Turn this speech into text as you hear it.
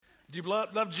Do you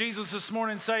love Jesus this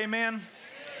morning? Say amen. Amen.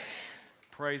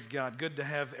 Praise God. Good to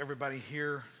have everybody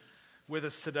here with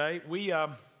us today. We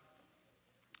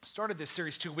started this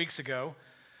series 2 weeks ago,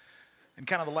 and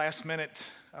kind of the last minute,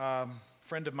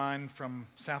 friend of mine from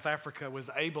South Africa was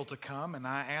able to come, and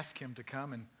I asked him to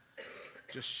come and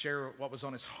just share what was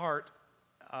on his heart.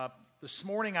 This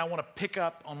morning, I want to pick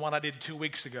up on what I did 2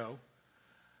 weeks ago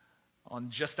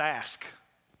on Just Ask.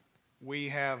 We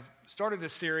have started a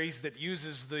series that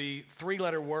uses the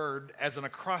three-letter word as an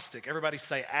acrostic. Everybody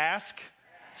say ask,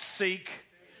 seek,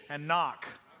 and knock.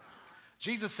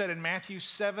 Jesus said in Matthew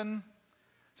 7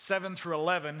 through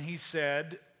 11, he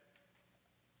said,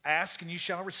 ask and you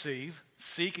shall receive,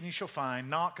 seek and you shall find,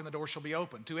 knock and the door shall be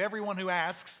opened. To everyone who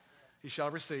asks, he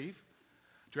shall receive.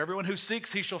 To everyone who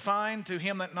seeks, he shall find. To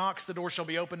him that knocks, the door shall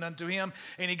be opened unto him.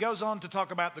 And he goes on to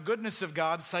talk about the goodness of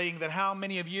God, saying that how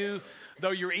many of you,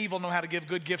 though you're evil, know how to give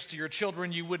good gifts to your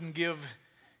children. You wouldn't give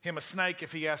him a snake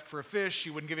if he asked for a fish.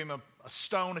 You wouldn't give him a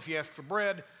stone if he asked for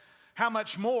bread. How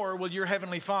much more will your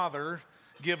heavenly Father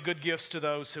give good gifts to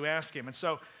those who ask him? And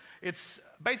so it's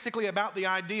basically about the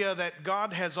idea that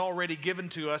God has already given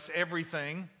to us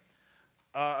everything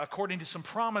according to some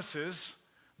promises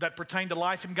that pertain to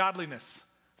life and godliness.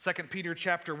 2 Peter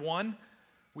chapter 1,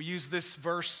 we used this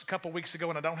verse a couple weeks ago,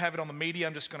 and I don't have it on the media.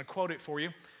 I'm just going to quote it for you.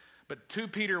 But 2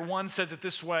 Peter 1 says it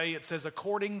this way. It says,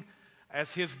 according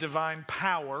as his divine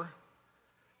power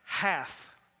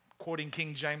hath, quoting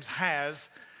King James, has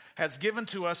given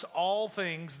to us all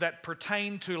things that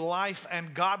pertain to life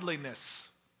and godliness.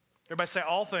 Everybody say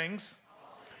all things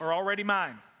are already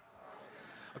mine.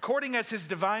 According as his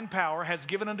divine power has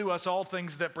given unto us all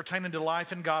things that pertain unto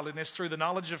life and godliness through the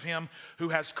knowledge of him who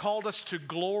has called us to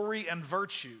glory and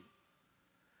virtue,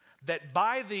 that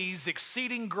by these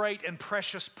exceeding great and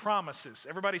precious promises,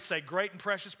 everybody say great and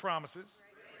precious promises,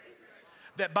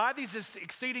 that by these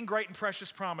exceeding great and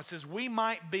precious promises we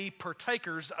might be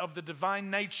partakers of the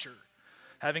divine nature,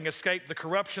 having escaped the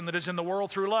corruption that is in the world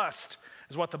through lust,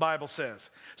 is what the Bible says.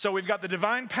 So we've got the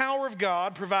divine power of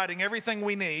God providing everything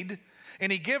we need,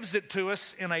 and he gives it to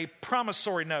us in a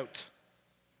promissory note.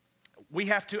 We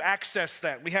have to access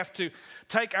that. We have to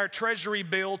take our treasury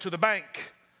bill to the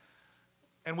bank.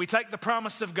 And we take the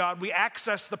promise of God. We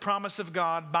access the promise of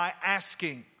God by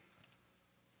asking.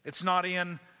 It's not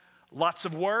in lots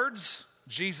of words.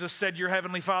 Jesus said your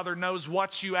heavenly Father knows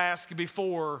what you ask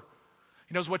before.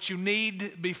 He knows what you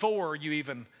need before you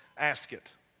even ask it.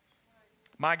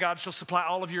 My God shall supply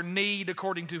all of your need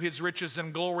according to his riches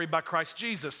and glory by Christ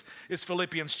Jesus, is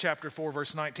Philippians chapter 4,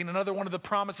 verse 19. Another one of the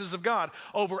promises of God.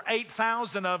 Over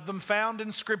 8,000 of them found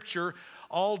in Scripture,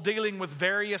 all dealing with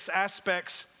various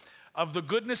aspects of the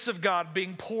goodness of God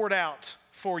being poured out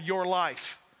for your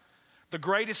life. The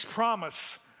greatest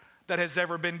promise that has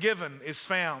ever been given is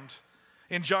found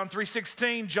in John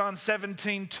 3:16, John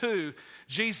 17:2.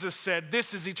 Jesus said,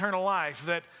 this is eternal life,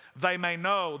 that they may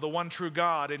know the one true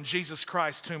God and Jesus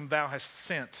Christ whom thou hast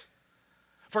sent.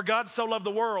 For God so loved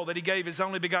the world that he gave his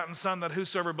only begotten Son, that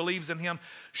whosoever believes in him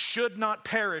should not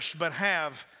perish but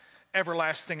have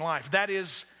everlasting life. That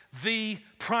is the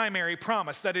primary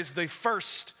promise. That is the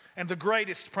first and the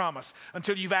greatest promise.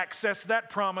 Until you've accessed that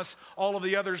promise, all of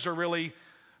the others are really,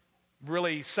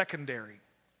 really secondary.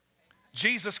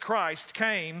 Jesus Christ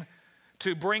came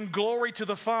to bring glory to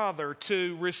the Father,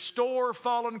 to restore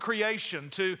fallen creation,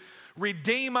 to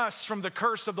redeem us from the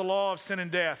curse of the law of sin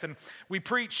and death. And we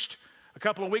preached a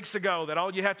couple of weeks ago that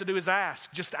all you have to do is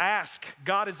ask. Just ask.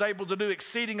 God is able to do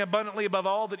exceeding abundantly above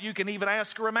all that you can even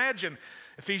ask or imagine.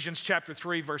 Ephesians chapter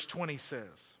 3, verse 20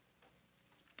 says.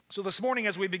 So this morning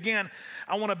as we begin,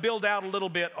 I want to build out a little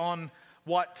bit on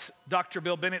what Dr.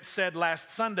 Bill Bennett said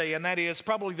last Sunday, and that is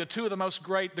probably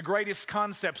the greatest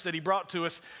concepts that he brought to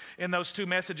us in those two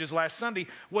messages last Sunday,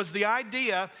 was the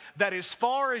idea that as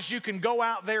far as you can go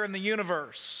out there in the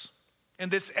universe, in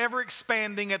this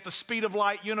ever-expanding at the speed of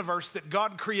light universe that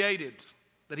God created,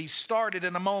 that he started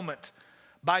in a moment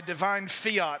by divine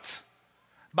fiat,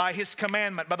 by his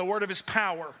commandment, by the word of his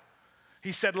power.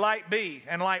 He said, light be,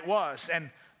 and light was, and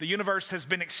the universe has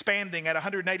been expanding at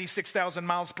 186,000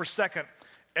 miles per second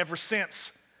ever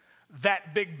since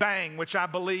that Big Bang, which I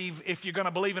believe if you're going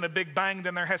to believe in a Big Bang,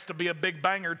 then there has to be a Big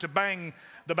Banger to bang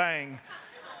the bang.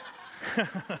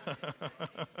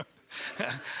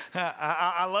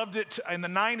 I loved it in the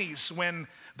 90s when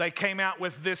they came out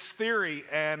with this theory,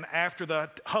 and after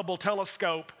the Hubble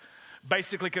telescope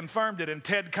basically confirmed it, and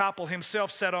Ted Koppel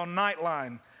himself said on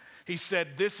Nightline, he said,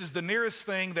 this is the nearest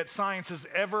thing that science has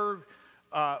ever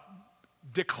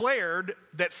declared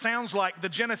that sounds like the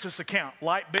Genesis account,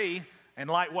 light be and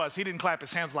light was. He didn't clap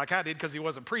his hands like I did because he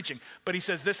wasn't preaching, but he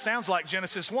says this sounds like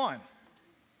Genesis 1.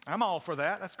 I'm all for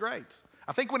that. That's great.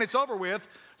 I think when it's over with,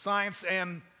 science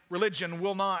and religion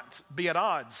will not be at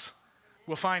odds.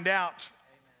 We'll find out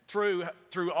through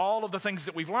all of the things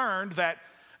that we've learned that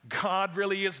God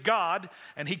really is God,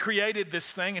 and he created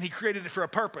this thing, and he created it for a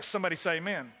purpose. Somebody say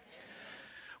amen.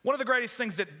 One of the greatest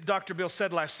things that Dr. Bill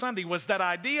said last Sunday was that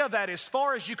idea that as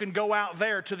far as you can go out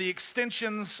there to the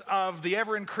extensions of the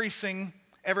ever-increasing,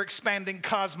 ever-expanding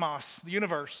cosmos, the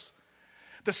universe,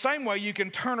 the same way you can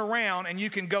turn around and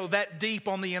you can go that deep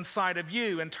on the inside of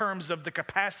you in terms of the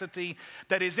capacity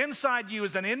that is inside you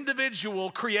as an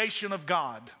individual creation of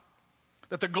God.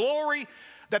 That the glory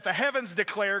that the heavens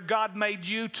declare, God made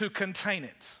you to contain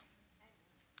it.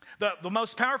 The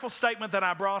most powerful statement that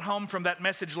I brought home from that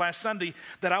message last Sunday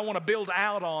that I want to build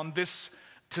out on this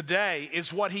today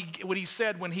is what he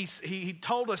said when he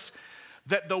told us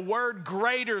that the word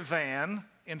greater than,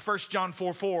 in 1 John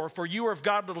 4:4, for you are of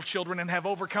God, little children, and have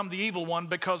overcome the evil one,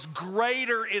 because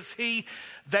greater is he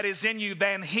that is in you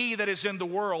than he that is in the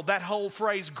world. That whole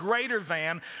phrase, greater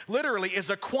than, literally is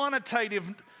a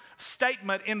quantitative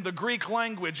statement in the Greek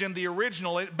language, in the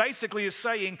original. It basically is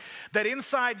saying that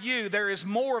inside you there is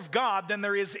more of God than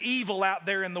there is evil out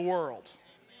there in the world.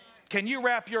 Can you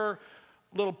wrap your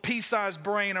little pea-sized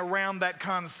brain around that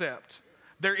concept?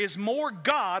 There is more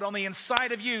God on the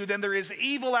inside of you than there is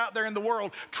evil out there in the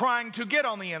world trying to get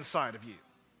on the inside of you.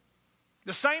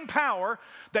 The same power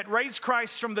that raised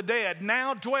Christ from the dead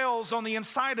now dwells on the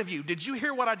inside of you. Did you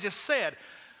hear what I just said?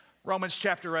 Romans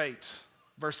chapter 8,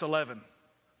 verse 11.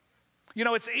 You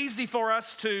know, it's easy for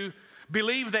us to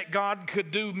believe that God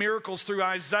could do miracles through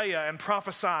Isaiah and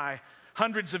prophesy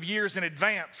hundreds of years in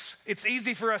advance. It's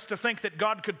easy for us to think that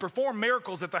God could perform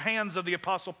miracles at the hands of the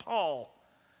Apostle Paul.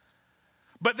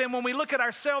 But then when we look at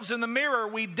ourselves in the mirror,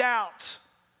 we doubt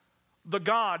the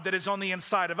God that is on the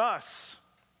inside of us.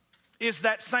 Is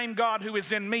that same God who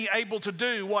is in me able to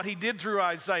do what he did through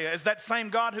Isaiah? Is that same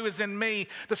God who is in me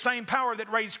the same power that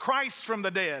raised Christ from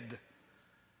the dead?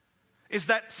 Is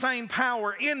that same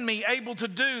power in me able to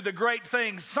do the great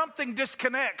things? Something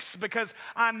disconnects because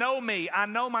I know me. I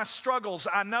know my struggles.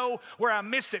 I know where I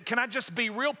miss it. Can I just be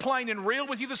real plain and real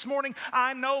with you this morning?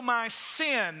 I know my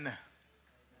sin.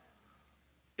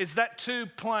 Is that too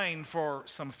plain for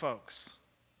some folks?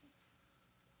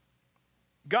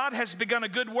 God has begun a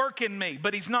good work in me,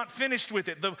 but he's not finished with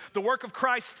it. The work of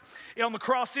Christ on the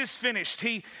cross is finished.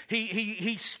 He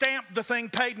stamped the thing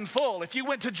paid in full. If you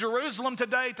went to Jerusalem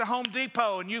today to Home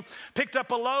Depot and you picked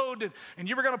up a load and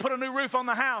you were going to put a new roof on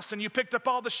the house and you picked up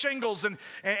all the shingles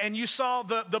and you saw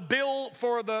the bill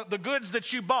for the goods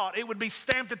that you bought, it would be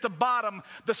stamped at the bottom.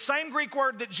 The same Greek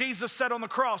word that Jesus said on the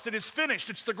cross, it is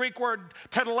finished. It's the Greek word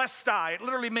tetelestai. It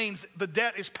literally means the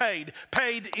debt is paid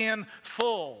in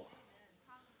full.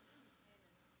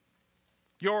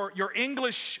 Your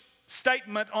English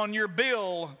statement on your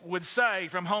bill would say,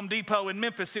 from Home Depot in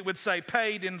Memphis, it would say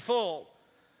paid in full.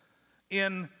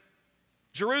 In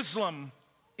Jerusalem,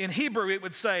 in Hebrew, it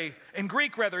would say, in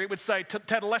Greek rather, it would say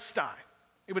tetelestai.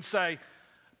 It would say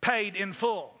paid in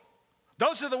full.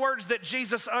 Those are the words that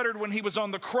Jesus uttered when he was on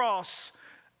the cross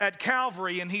at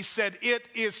Calvary, and he said, it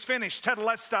is finished,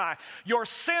 tetelestai. Your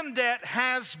sin debt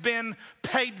has been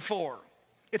paid for.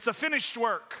 It's a finished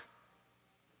work.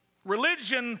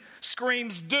 Religion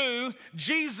screams do.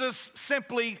 Jesus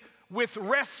simply, with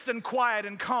rest and quiet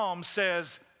and calm,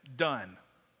 says done.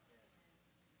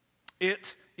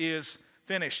 It is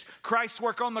finished. Christ's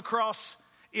work on the cross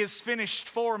is finished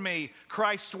for me.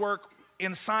 Christ's work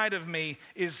inside of me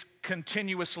is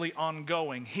continuously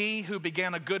ongoing. He who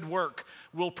began a good work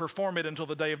will perform it until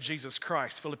the day of Jesus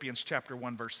Christ. Philippians chapter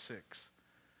 1 verse 6.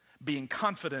 Being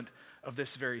confident of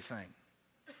this very thing.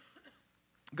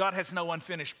 God has no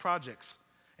unfinished projects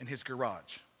in his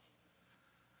garage.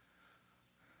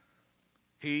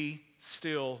 He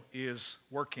still is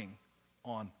working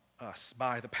on us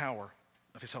by the power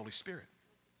of his Holy Spirit.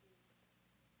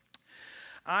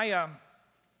 I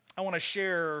want to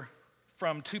share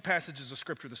from two passages of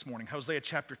Scripture this morning. Hosea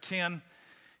chapter 10,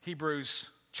 Hebrews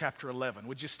chapter 11.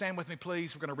 Would you stand with me,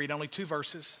 please? We're going to read only two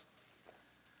verses.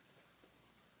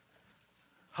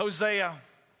 Hosea,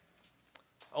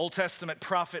 Old Testament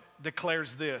prophet,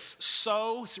 declares this.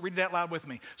 Sow, read it out loud with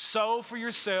me. Sow for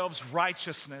yourselves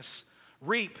righteousness,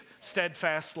 reap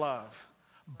steadfast love.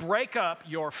 Break up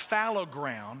your fallow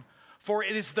ground, for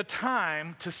it is the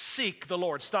time to seek the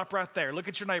Lord. Stop right there. Look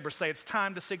at your neighbor. Say, it's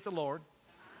time to seek the Lord.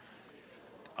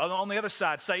 On the other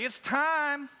side, say, it's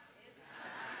time.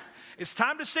 It's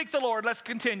time to seek the Lord. Let's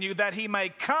continue. That he may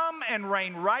come and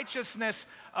rain righteousness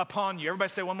upon you. Everybody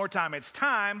say one more time. It's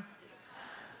time.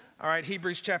 All right,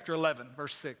 Hebrews chapter 11,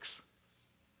 verse 6.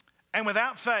 And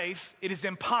without faith, it is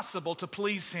impossible to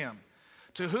please him.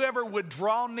 To whoever would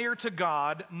draw near to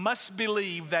God must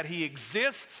believe that he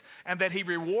exists and that he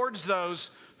rewards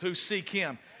those who seek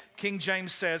him. King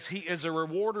James says he is a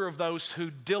rewarder of those who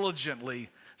diligently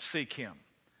seek him.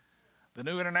 The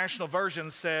New International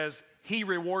Version says he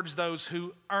rewards those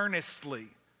who earnestly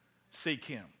seek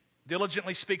him.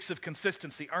 Diligently speaks of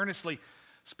consistency. Earnestly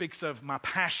speaks of my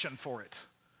passion for it.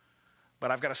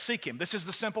 But I've got to seek him. This is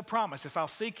the simple promise. If I'll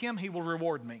seek him, he will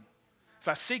reward me. If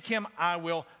I seek him, I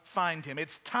will find him.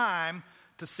 It's time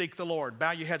to seek the Lord.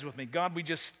 Bow your heads with me. God, we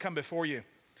just come before you.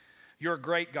 You're a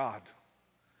great God.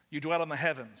 You dwell in the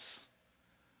heavens.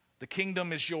 The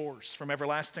kingdom is yours from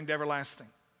everlasting to everlasting.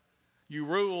 You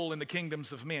rule in the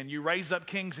kingdoms of men. You raise up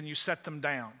kings and you set them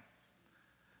down.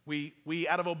 We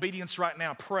out of obedience right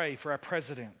now, pray for our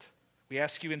president. We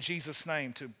ask you in Jesus'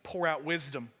 name to pour out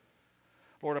wisdom,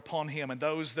 Lord, upon him and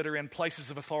those that are in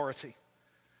places of authority.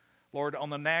 Lord, on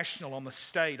the national, on the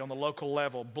state, on the local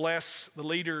level, bless the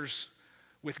leaders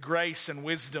with grace and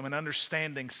wisdom and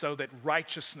understanding so that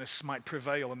righteousness might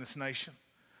prevail in this nation.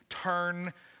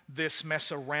 Turn this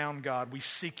mess around, God. We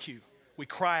seek you. We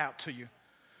cry out to you.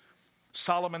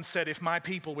 Solomon said, if my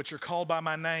people, which are called by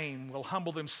my name, will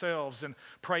humble themselves and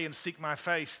pray and seek my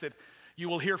face, that you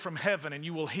will hear from heaven and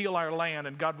you will heal our land.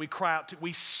 And God, we cry out,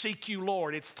 we seek you,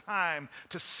 Lord. It's time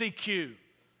to seek you.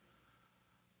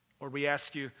 Lord, we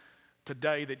ask you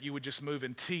today that you would just move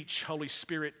and teach. Holy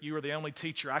Spirit, you are the only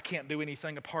teacher. I can't do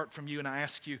anything apart from you. And I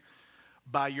ask you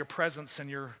by your presence and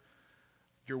your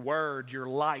word, your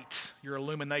light, your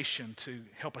illumination to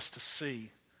help us to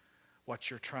see what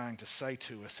you're trying to say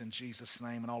to us in Jesus'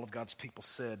 name. And all of God's people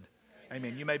said,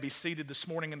 amen. You may be seated this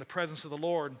morning in the presence of the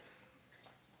Lord.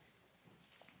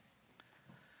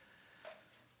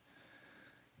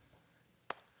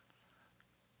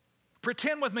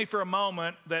 Pretend with me for a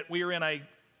moment that we are in a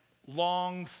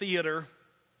long theater.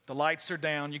 The lights are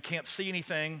down. You can't see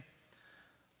anything.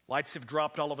 Lights have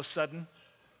dropped all of a sudden.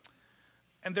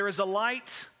 And there is a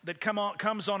light that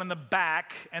comes on in the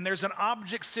back, and there's an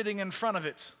object sitting in front of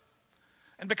it.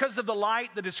 And because of the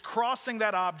light that is crossing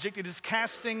that object, it is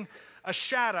casting a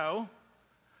shadow,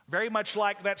 very much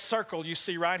like that circle you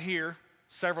see right here,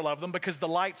 several of them, because the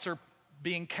lights are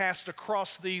being cast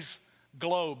across these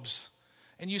globes.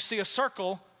 And you see a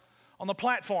circle on the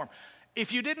platform.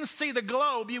 If you didn't see the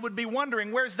globe, you would be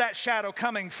wondering, where's that shadow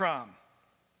coming from?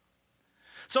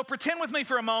 So pretend with me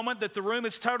for a moment that the room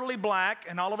is totally black,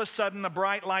 and all of a sudden a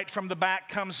bright light from the back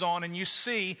comes on, and you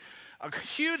see a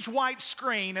huge white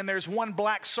screen, and there's one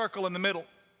black circle in the middle.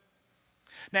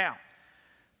 Now,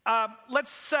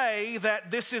 let's say that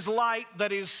this is light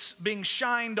that is being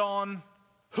shined on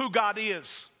who God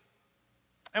is.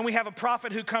 And we have a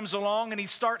prophet who comes along and he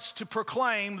starts to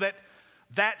proclaim that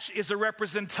that is a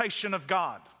representation of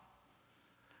God.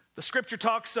 The scripture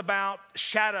talks about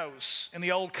shadows in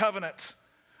the old covenant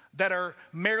that are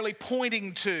merely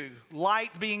pointing to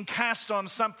light being cast on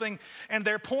something, and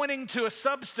they're pointing to a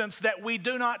substance that we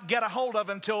do not get a hold of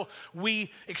until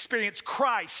we experience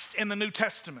Christ in the New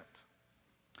Testament.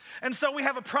 And so we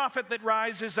have a prophet that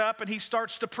rises up and he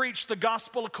starts to preach the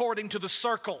gospel according to the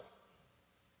circle.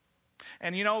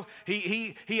 And you know,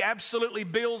 he absolutely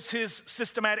builds his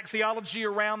systematic theology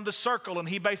around the circle. And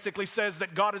he basically says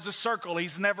that God is a circle.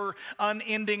 He's never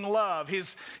unending love.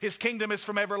 His kingdom is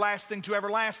from everlasting to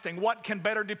everlasting. What can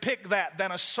better depict that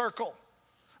than a circle?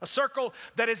 A circle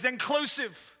that is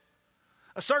inclusive.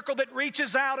 A circle that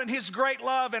reaches out in his great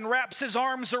love and wraps his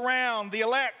arms around the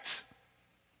elect.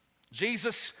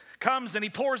 Jesus comes and he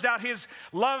pours out his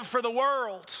love for the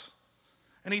world.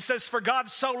 And he says, for God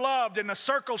so loved, and the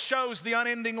circle shows the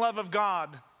unending love of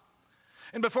God.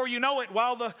 And before you know it,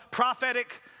 while the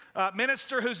prophetic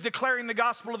minister who's declaring the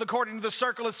gospel according to the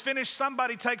circle is finished,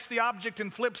 somebody takes the object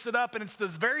and flips it up, and it's the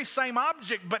very same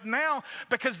object, but now,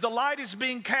 because the light is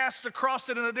being cast across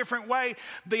it in a different way,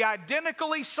 the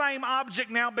identically same object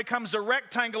now becomes a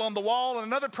rectangle on the wall, and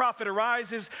another prophet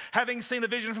arises, having seen a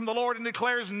vision from the Lord, and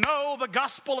declares, no, the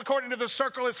gospel according to the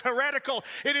circle is heretical.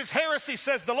 It is heresy,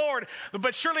 says the Lord,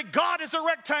 but surely God is a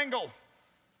rectangle.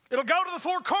 It'll go to the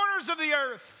four corners of the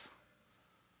earth.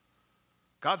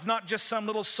 God's not just some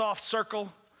little soft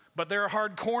circle, but there are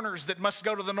hard corners that must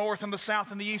go to the north and the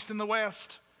south and the east and the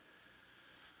west.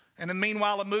 And then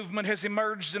meanwhile, a movement has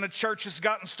emerged and a church has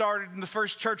gotten started, and the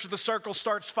first church of the circle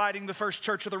starts fighting the first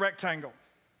church of the rectangle.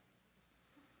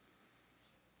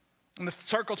 And the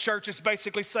circle church is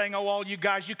basically saying, oh, all you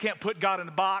guys, you can't put God in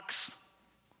a box.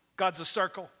 God's a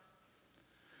circle.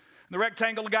 The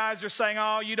rectangle guys are saying,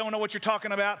 oh, you don't know what you're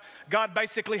talking about. God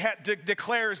basically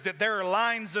declares that there are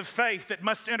lines of faith that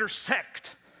must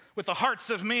intersect with the hearts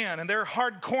of men, and there are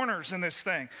hard corners in this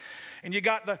thing. And you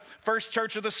got the first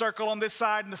church of the circle on this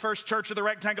side and the first church of the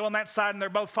rectangle on that side, and they're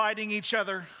both fighting each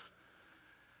other.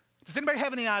 Does anybody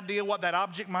have any idea what that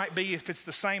object might be if it's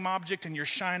the same object and you're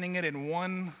shining it in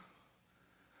one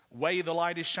way the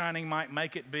light is shining might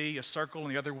make it be a circle,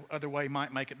 and the other way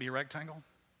might make it be a rectangle?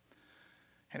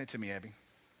 Hand it to me, Abby.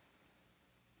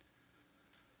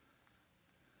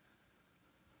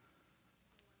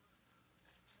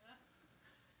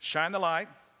 Shine the light.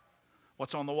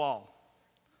 What's on the wall?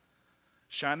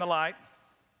 Shine the light.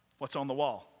 What's on the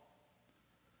wall?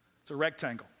 It's a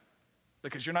rectangle,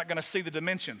 because you're not going to see the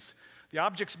dimensions. The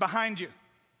object's behind you.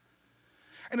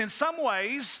 And in some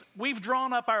ways, we've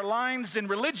drawn up our lines in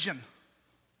religion.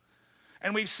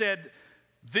 And we've said,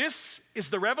 this is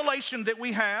the revelation that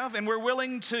we have, and we're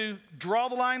willing to draw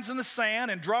the lines in the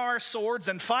sand and draw our swords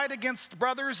and fight against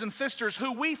brothers and sisters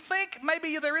who we think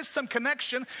maybe there is some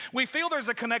connection. We feel there's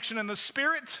a connection in the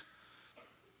spirit.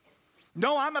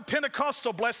 No, I'm a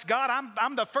Pentecostal, bless God.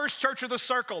 I'm the first church of the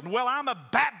circle. Well, I'm a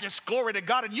Baptist, glory to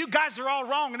God, and you guys are all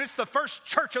wrong, and it's the first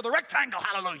church of the rectangle,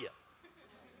 hallelujah.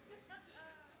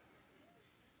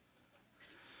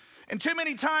 And too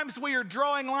many times we are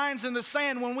drawing lines in the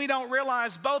sand when we don't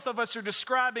realize both of us are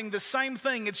describing the same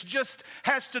thing. It just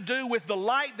has to do with the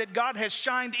light that God has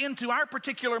shined into our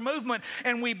particular movement.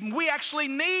 And we actually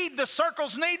need the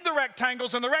circles, need the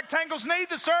rectangles, and the rectangles need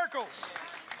the circles.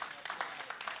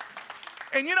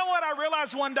 And you know what I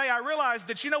realized one day? I realized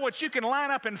that, you know what, you can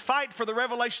line up and fight for the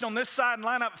revelation on this side and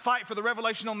line up and fight for the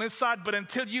revelation on this side, but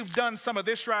until you've done some of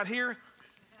this right here,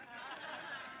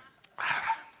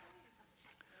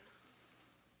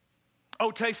 oh,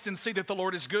 taste and see that the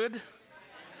Lord is good.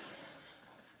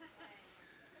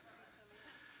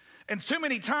 And too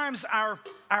many times our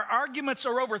arguments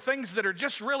are over things that are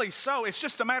just really so. It's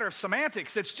just a matter of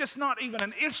semantics. It's just not even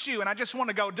an issue. And I just want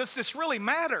to go, does this really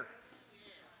matter?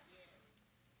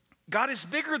 God is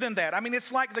bigger than that. I mean,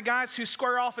 it's like the guys who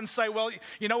square off and say, well,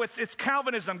 you know, it's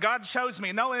Calvinism. God chose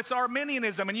me. No, it's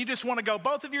Arminianism. And you just want to go,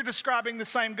 both of you are describing the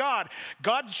same God.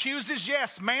 God chooses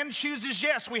yes. Man chooses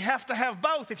yes. We have to have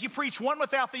both. If you preach one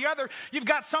without the other, you've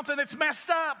got something that's messed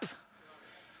up.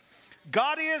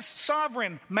 God is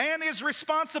sovereign. Man is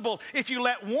responsible. If you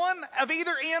let one of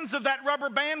either ends of that rubber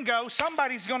band go,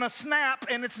 somebody's going to snap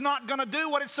and it's not going to do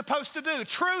what it's supposed to do.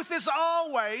 Truth is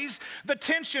always the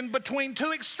tension between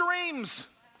two extremes.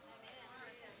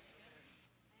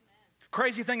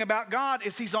 Crazy thing about God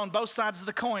is he's on both sides of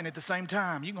the coin at the same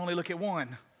time. You can only look at one.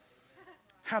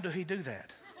 How do he do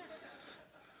that?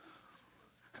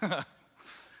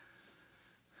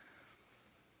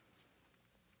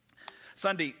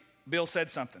 Sunday, Bill said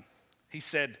something. He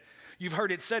said, you've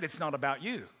heard it said it's not about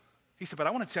you. He said, but I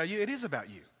want to tell you it is about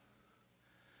you.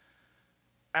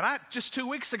 And just 2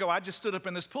 weeks ago, I just stood up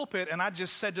in this pulpit and I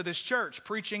just said to this church,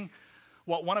 preaching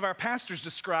what one of our pastors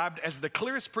described as the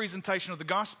clearest presentation of the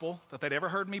gospel that they'd ever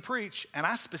heard me preach. And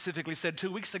I specifically said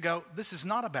 2 weeks ago, this is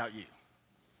not about you.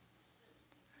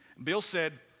 And Bill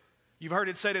said, you've heard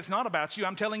it said it's not about you.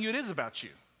 I'm telling you it is about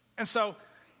you. And so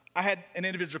I had an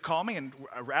individual call me, and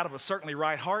out of a certainly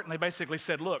right heart, and they basically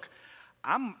said, look,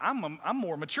 I'm a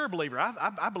more mature believer.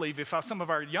 I believe if some of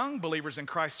our young believers in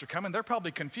Christ are coming, they're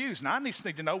probably confused. And I just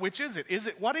need to know, which is it?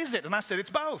 What is it? And I said, it's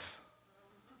both.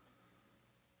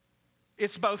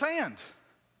 It's both and.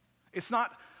 It's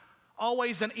not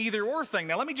always an either or thing.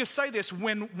 Now, let me just say this.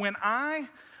 When I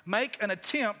make an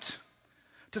attempt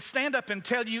to stand up and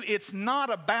tell you it's not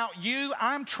about you,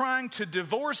 I'm trying to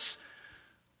divorce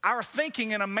our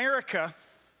thinking in America.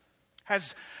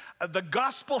 The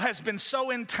gospel has been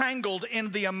so entangled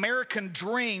in the American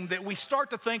dream that we start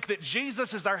to think that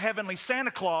Jesus is our heavenly Santa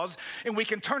Claus, and we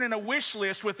can turn in a wish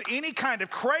list with any kind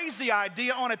of crazy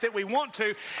idea on it that we want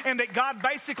to, and that God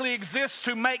basically exists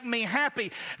to make me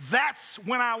happy. That's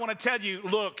when I want to tell you,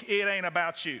 look, it ain't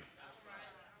about you.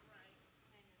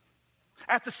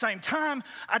 At the same time,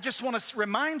 I just want to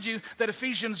remind you that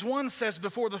Ephesians 1 says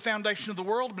before the foundation of the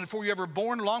world, before you're ever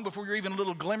born, long before you're even a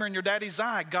little glimmer in your daddy's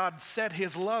eye, God set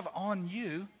his love on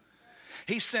you.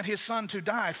 He sent his son to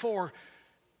die for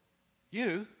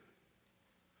you.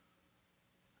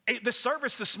 This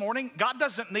service this morning, God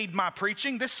doesn't need my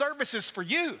preaching. This service is for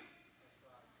you.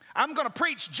 I'm going to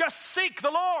preach, just seek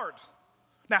the Lord.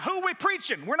 Now, who are we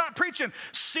preaching? We're not preaching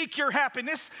seek your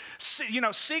happiness,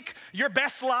 seek your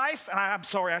best life. And I'm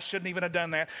sorry, I shouldn't even have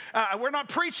done that. We're not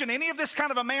preaching any of this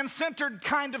kind of a man-centered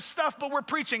kind of stuff, but we're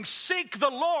preaching seek the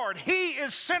Lord. He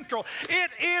is central.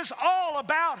 It is all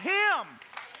about him.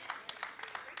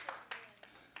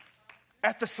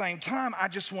 At the same time, I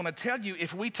just want to tell you,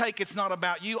 if we take it's not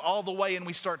about you all the way and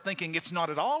we start thinking it's not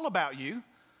at all about you,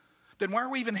 then why are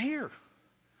we even here?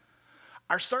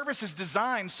 Our service is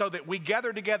designed so that we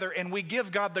gather together and we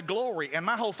give God the glory. And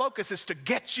my whole focus is to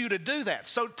get you to do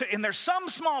that. And there's some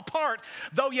small part,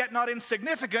 though yet not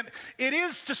insignificant, it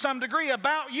is to some degree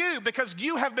about you because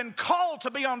you have been called to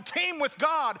be on team with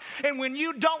God. And when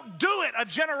you don't do it, a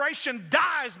generation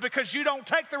dies because you don't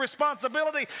take the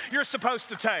responsibility you're supposed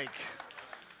to take.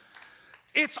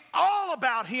 It's all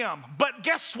about Him. But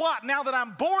guess what? Now that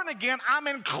I'm born again, I'm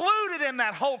included in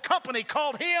that whole company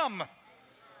called Him.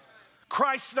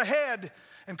 Christ the head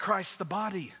and Christ the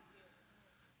body.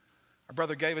 Our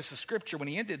brother gave us a scripture when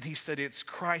he ended. He said, it's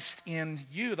Christ in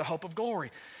you, the hope of glory.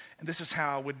 And this is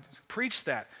how I would preach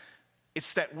that.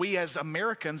 It's that we as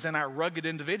Americans in our rugged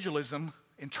individualism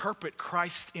interpret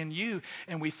Christ in you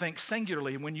and we think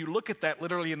singularly. And when you look at that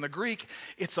literally in the Greek,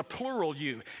 it's a plural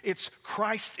you. It's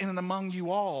Christ in and among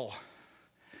you all.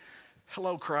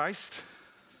 Hello, Christ.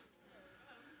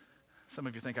 Some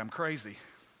of you think I'm crazy.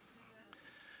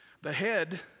 The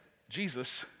head,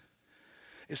 Jesus,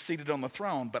 is seated on the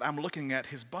throne, but I'm looking at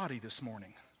his body this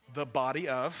morning. The body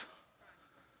of,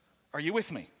 are you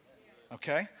with me?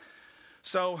 Okay?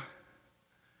 So,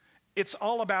 it's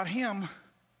all about him,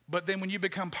 but then when you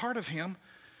become part of him,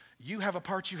 you have a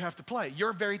part you have to play.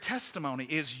 Your very testimony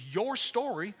is your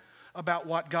story about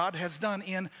what God has done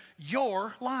in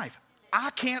your life. I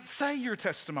can't say your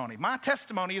testimony. My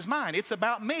testimony is mine. It's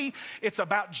about me. It's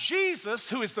about Jesus,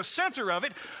 who is the center of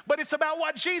it, but it's about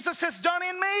what Jesus has done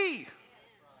in me.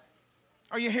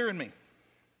 Are you hearing me?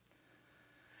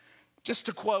 Just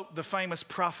to quote the famous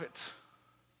prophet,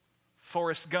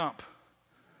 Forrest Gump.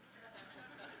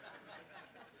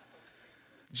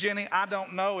 Jenny, I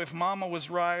don't know if Mama was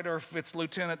right or if it's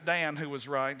Lieutenant Dan who was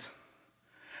right.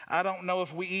 I don't know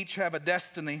if we each have a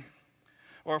destiny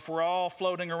or if we're all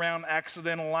floating around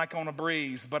accidental like on a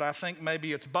breeze, but I think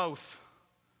maybe it's both.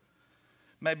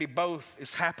 Maybe both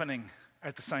is happening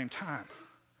at the same time.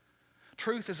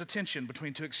 Truth is a tension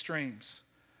between two extremes.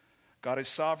 God is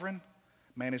sovereign,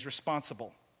 man is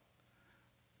responsible.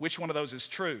 Which one of those is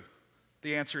true?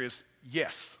 The answer is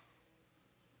yes.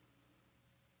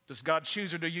 Does God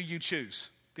choose or do you choose?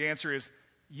 The answer is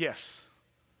yes.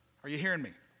 Are you hearing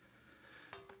me?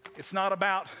 It's not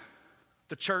about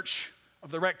the church of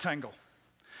the rectangle.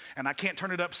 And I can't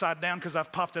turn it upside down because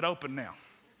I've popped it open now.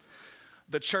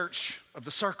 The church of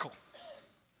the circle.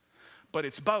 But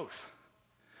it's both.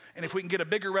 And if we can get a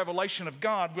bigger revelation of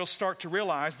God, we'll start to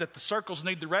realize that the circles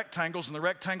need the rectangles and the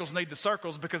rectangles need the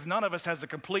circles because none of us has a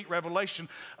complete revelation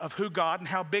of who God and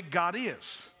how big God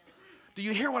is. Do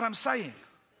you hear what I'm saying?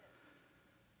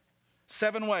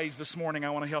 7 ways this morning I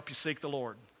want to help you seek the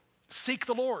Lord. Seek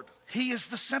the Lord. He is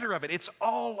the center of it. It's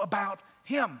all about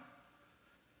Him.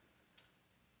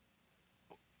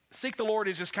 Seek the Lord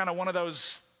is just kind of one of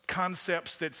those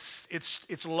concepts that's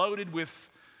it's loaded with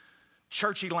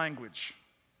churchy language.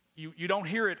 You don't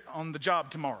hear it on the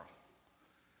job tomorrow.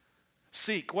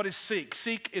 Seek. What is seek?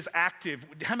 Seek is active.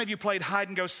 How many of you played hide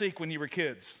and go seek when you were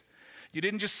kids? You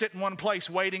didn't just sit in one place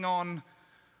waiting on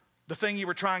the thing you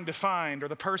were trying to find or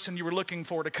the person you were looking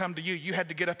for to come to you. You had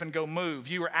to get up and go move.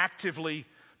 You were actively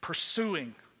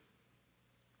pursuing.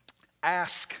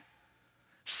 Ask,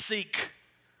 seek,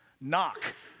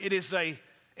 knock. It is a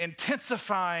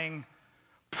intensifying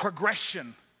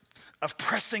progression of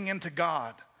pressing into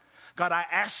God. God, I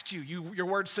ask you, your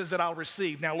word says that I'll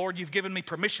receive. Now, Lord, you've given me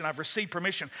permission. I've received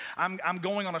permission. I'm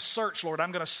going on a search, Lord.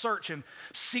 I'm going to search and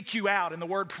seek you out. And the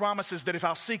word promises that if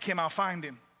I'll seek him, I'll find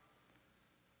him.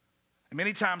 And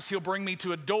many times he'll bring me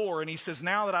to a door and he says,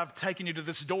 now that I've taken you to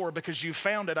this door because you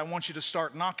found it, I want you to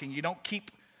start knocking. You don't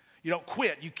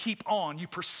quit. You keep on. You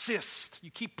persist.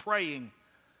 You keep praying.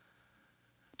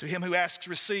 To him who asks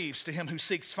receives, to him who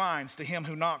seeks finds, to him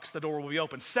who knocks the door will be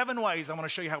open. 7 ways I want to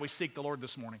show you how we seek the Lord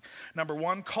this morning. Number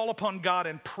 1, call upon God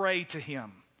and pray to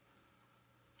him.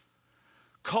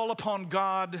 Call upon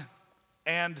God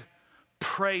and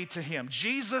pray to him.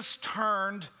 Jesus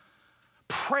turned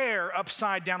prayer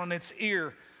upside down on its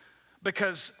ear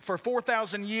because for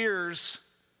 4,000 years,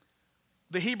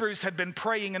 the Hebrews had been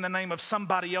praying in the name of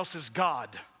somebody else's God.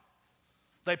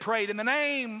 They prayed in the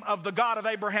name of the God of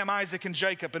Abraham, Isaac, and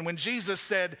Jacob. And when Jesus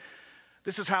said,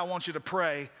 this is how I want you to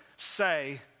pray,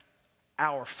 say,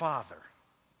 our Father.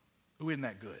 Ooh, isn't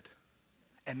that good?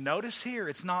 And notice here,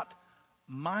 it's not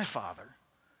my Father,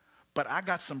 but I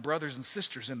got some brothers and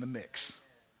sisters in the mix.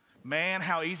 Man,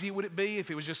 how easy would it be if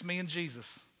it was just me and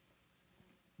Jesus?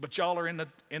 But y'all are in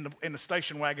the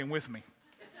station wagon with me.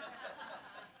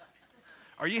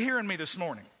 Are you hearing me this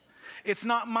morning? It's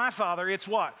not my Father, it's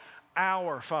what?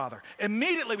 Our Father.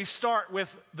 Immediately we start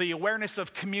with the awareness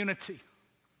of community.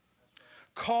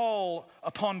 Call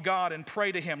upon God and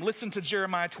pray to him. Listen to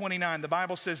Jeremiah 29. The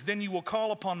Bible says, then you will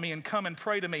call upon me and come and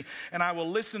pray to me, and I will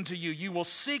listen to you. You will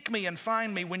seek me and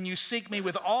find me when you seek me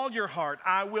with all your heart.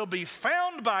 I will be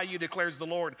found by you, declares the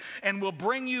Lord, and will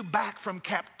bring you back from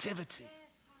captivity.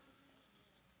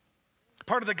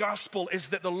 Part of the gospel is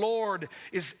that the Lord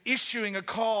is issuing a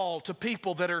call to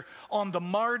people that are on the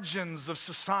margins of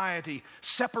society,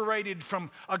 separated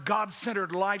from a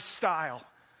God-centered lifestyle,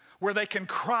 where they can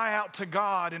cry out to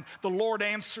God and the Lord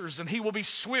answers, and he will be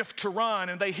swift to run,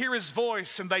 and they hear his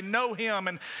voice and they know him,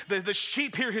 and the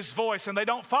sheep hear his voice and they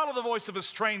don't follow the voice of a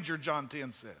stranger, John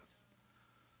 10 says.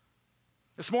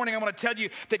 This morning I want to tell you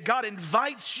that God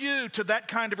invites you to that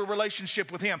kind of a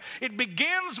relationship with him. It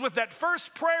begins with that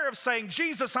first prayer of saying,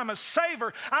 Jesus, I'm a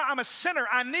savior, I'm a sinner,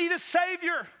 I need a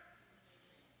savior.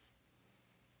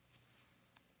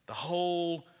 The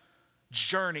whole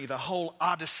journey, the whole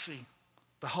odyssey,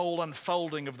 the whole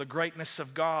unfolding of the greatness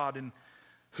of God and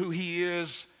who he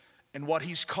is and what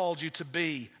he's called you to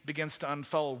be begins to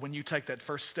unfold when you take that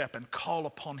first step and call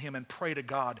upon him and pray to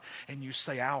God and you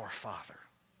say, Our Father.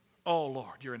 Oh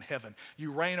Lord, you're in heaven.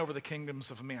 You reign over the kingdoms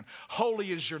of men.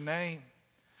 Holy is your name.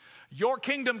 Your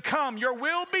kingdom come, your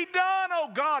will be done,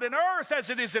 O God, in earth as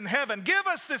it is in heaven. Give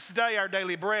us this day our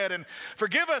daily bread, and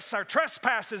forgive us our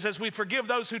trespasses as we forgive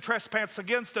those who trespass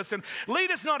against us. And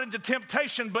lead us not into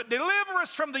temptation, but deliver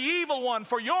us from the evil one.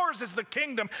 For yours is the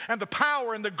kingdom and the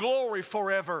power and the glory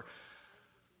forever.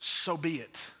 So be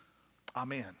it.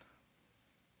 Amen.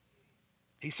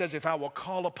 He says, if I will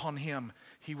call upon him,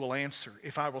 he will answer.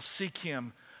 If I will seek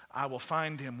him, I will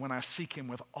find him when I seek him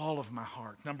with all of my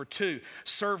heart. Number 2,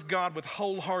 serve God with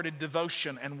wholehearted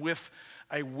devotion and with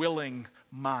a willing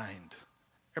mind.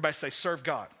 Everybody say, serve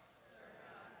God.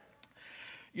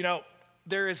 You know,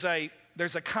 there's a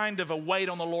kind of a wait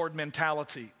on the Lord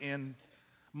mentality in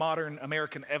modern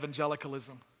American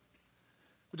evangelicalism.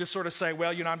 We just sort of say,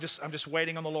 well, you know, I'm just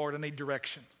waiting on the Lord. I need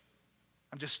direction.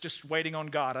 I'm just waiting on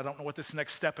God. I don't know what this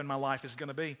next step in my life is going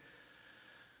to be.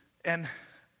 And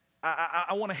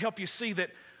I want to help you see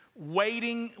that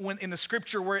waiting, when in the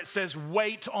scripture where it says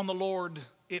wait on the Lord,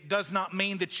 it does not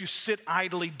mean that you sit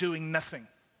idly doing nothing.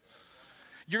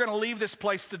 You're going to leave this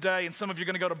place today, and some of you are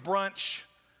going to go to brunch,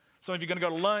 some of you are going to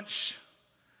go to lunch,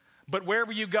 but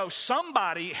wherever you go,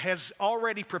 somebody has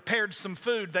already prepared some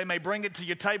food. They may bring it to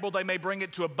your table, they may bring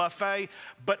it to a buffet,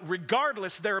 but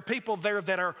regardless, there are people there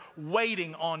that are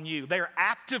waiting on you. They are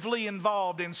actively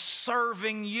involved in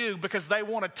serving you because they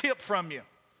want a tip from you.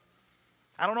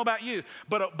 I don't know about you,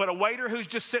 but a waiter who's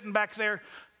just sitting back there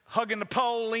hugging the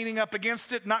pole, leaning up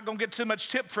against it, not going to get too much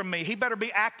tip from me. He better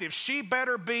be active. She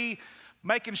better be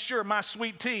making sure my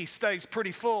sweet tea stays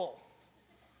pretty full.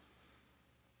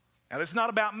 Now, it's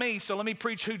not about me, so let me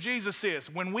preach who Jesus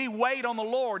is. When we wait on the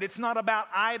Lord, it's not about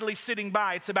idly sitting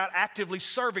by. It's about actively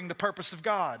serving the purpose of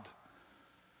God.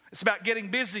 It's about getting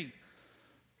busy.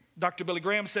 Dr. Billy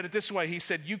Graham said it this way. He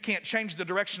said, you can't change the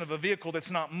direction of a vehicle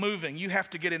that's not moving. You have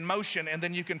to get in motion, and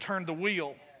then you can turn the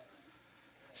wheel.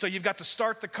 So you've got to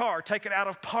start the car, take it out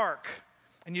of park,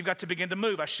 and you've got to begin to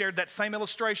move. I shared that same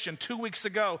illustration 2 weeks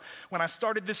ago when I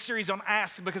started this series on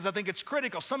Ask, because I think it's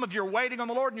critical. Some of you are waiting on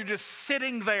the Lord and you're just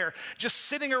sitting there, just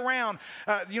sitting around.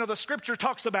 The scripture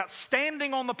talks about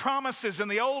standing on the promises, and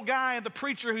the old guy and the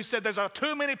preacher who said there's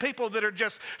too many people that are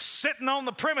just sitting on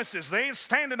the premises. They ain't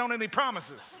standing on any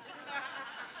promises.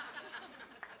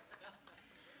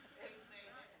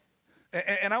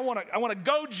 And I want to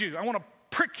goad you. I want to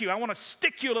prick you. I want to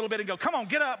stick you a little bit and go, come on,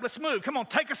 get up, let's move. Come on,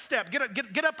 take a step. Get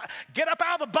up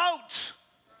out of the boat.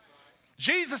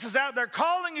 Jesus is out there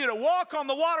calling you to walk on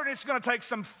the water, and it's going to take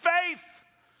some faith.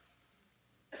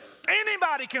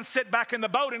 Anybody can sit back in the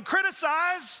boat and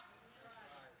criticize.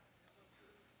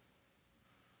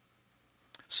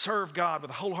 Serve God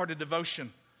with a wholehearted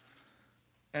devotion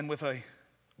and with a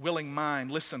willing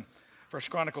mind. Listen. 1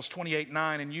 Chronicles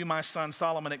 28:9, and you, my son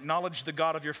Solomon, acknowledge the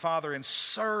God of your father and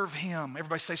serve him.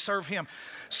 Everybody say, serve him.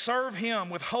 Serve him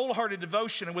with wholehearted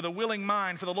devotion and with a willing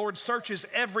mind, for the Lord searches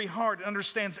every heart and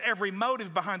understands every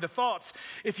motive behind the thoughts.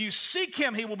 If you seek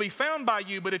him, he will be found by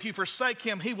you, but if you forsake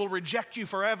him, he will reject you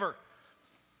forever.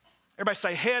 Everybody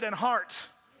say, head and heart.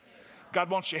 God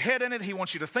wants your head in it. He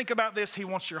wants you to think about this. He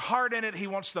wants your heart in it. He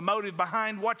wants the motive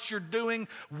behind what you're doing,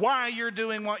 why you're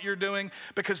doing what you're doing,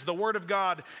 because the Word of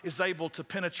God is able to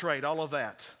penetrate all of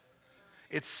that.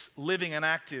 It's living and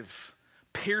active,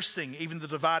 piercing even the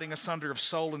dividing asunder of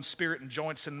soul and spirit and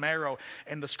joints and marrow.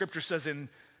 And the scripture says in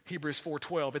Hebrews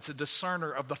 4:12, it's a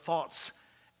discerner of the thoughts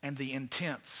and the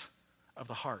intents of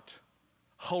the heart.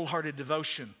 Wholehearted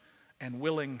devotion and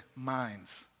willing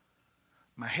minds.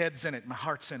 My head's in it. My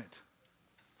heart's in it.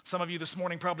 Some of you this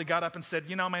morning probably got up and said,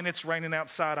 you know, man, it's raining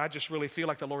outside. I just really feel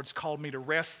like the Lord's called me to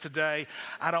rest today.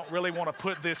 I don't really want to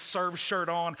put this serve shirt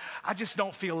on. I just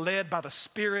don't feel led by the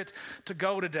Spirit to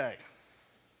go today.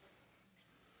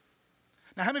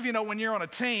 Now, how many of you know when you're on a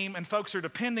team and folks are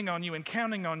depending on you and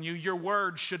counting on you, your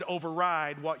words should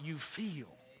override what you feel?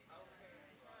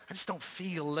 I just don't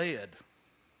feel led.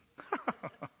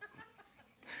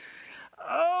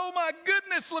 Oh my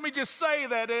goodness, let me just say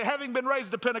that having been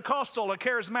raised a Pentecostal, a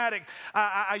charismatic,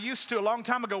 I used to a long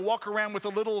time ago walk around with a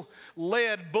little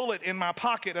lead bullet in my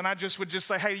pocket, and I just would just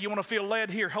say, hey, you want to feel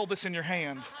led? Here, hold this in your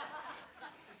hand.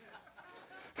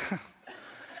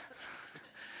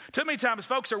 Too many times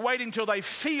folks are waiting till they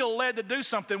feel led to do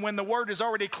something when the word has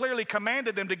already clearly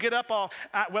commanded them to get up all.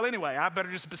 Well, anyway, I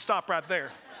better just stop right there.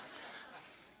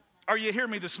 Are you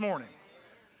hearing me this morning?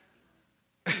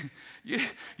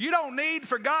 You don't need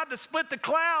for God to split the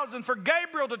clouds and for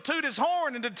Gabriel to toot his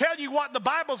horn and to tell you what the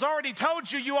Bible's already told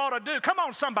you ought to do. Come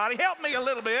on, somebody, help me a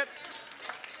little bit.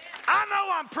 I know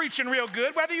I'm preaching real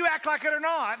good, whether you act like it or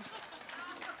not.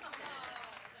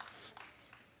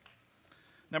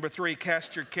 Number 3,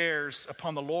 cast your cares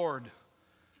upon the Lord.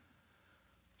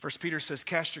 1 Peter says,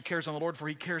 cast your cares on the Lord, for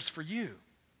he cares for you.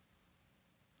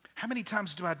 How many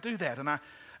times do I do that? And I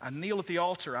kneel at the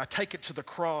altar. I take it to the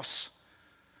cross.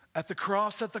 At the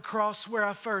cross where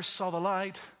I first saw the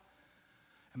light,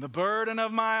 and the burden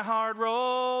of my heart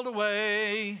rolled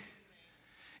away.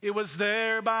 It was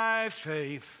there by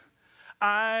faith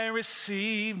I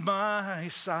received my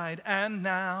sight, and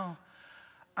now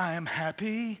I am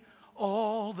happy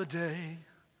all the day.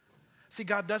 See,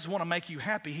 God does want to make you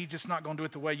happy. He's just not going to do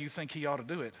it the way you think he ought to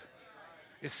do it.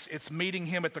 It's meeting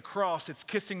him at the cross. It's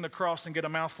kissing the cross and get a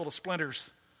mouthful of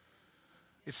splinters.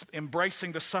 It's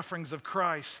embracing the sufferings of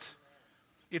Christ.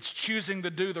 It's choosing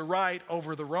to do the right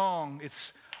over the wrong.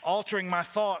 It's altering my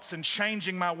thoughts and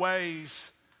changing my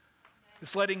ways.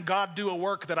 It's letting God do a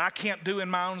work that I can't do in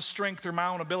my own strength or my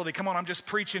own ability. Come on, I'm just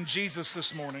preaching Jesus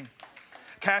this morning.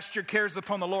 Cast your cares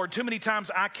upon the Lord. Too many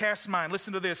times I cast mine.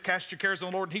 Listen to this. Cast your cares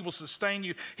on the Lord and he will sustain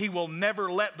you. He will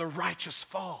never let the righteous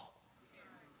fall.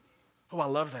 Oh, I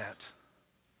love that.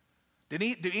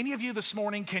 Do any of you this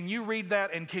morning, can you read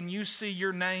that and can you see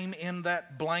your name in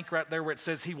that blank right there where it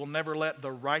says he will never let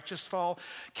the righteous fall?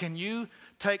 Can you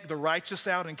take the righteous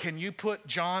out and can you put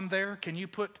John there? Can you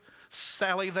put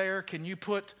Sally there? Can you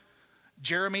put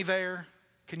Jeremy there?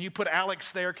 Can you put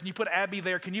Alex there? Can you put Abby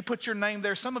there? Can you put your name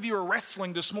there? Some of you are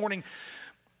wrestling this morning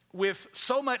with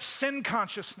so much sin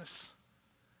consciousness.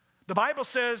 The Bible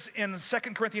says in 2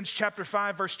 Corinthians chapter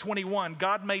 5, verse 21,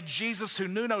 God made Jesus, who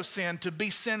knew no sin, to be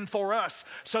sin for us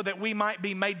so that we might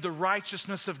be made the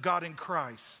righteousness of God in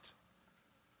Christ.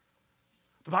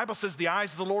 The Bible says the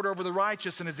eyes of the Lord are over the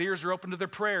righteous and his ears are open to their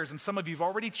prayers. And some of you have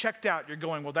already checked out. You're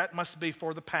going, well, that must be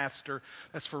for the pastor.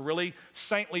 That's for really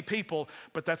saintly people,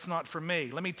 but that's not for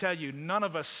me. Let me tell you, none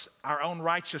of us, our own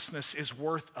righteousness is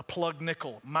worth a plug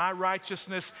nickel. My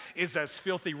righteousness is as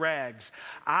filthy rags.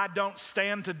 I don't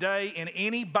stand today in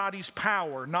anybody's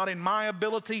power, not in my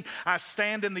ability. I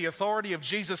stand in the authority of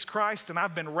Jesus Christ, and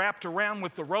I've been wrapped around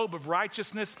with the robe of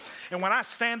righteousness. And when I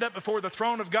stand up before the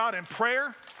throne of God in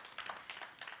prayer,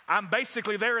 I'm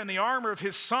basically there in the armor of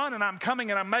his son, and I'm coming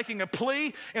and I'm making a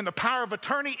plea in the power of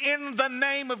attorney. In the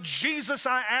name of Jesus,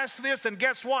 I ask this, and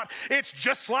guess what? It's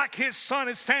just like his son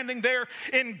is standing there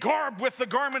in garb with the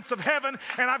garments of heaven,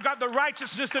 and I've got the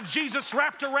righteousness of Jesus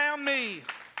wrapped around me.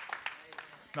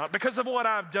 Not because of what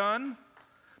I've done,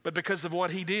 but because of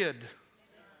what he did.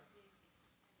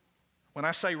 When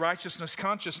I say righteousness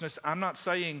consciousness, I'm not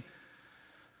saying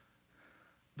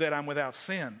that I'm without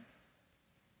sin.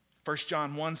 1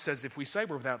 John 1 says if we say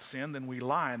we're without sin, then we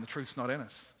lie and the truth's not in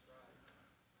us.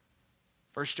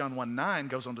 1 John 1:9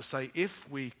 goes on to say if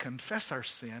we confess our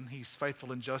sin, he's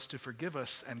faithful and just to forgive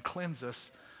us and cleanse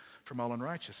us from all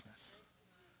unrighteousness.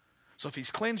 So if he's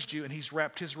cleansed you and he's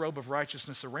wrapped his robe of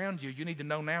righteousness around you, you need to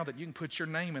know now that you can put your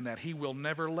name in that. He will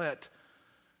never let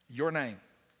your name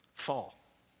fall.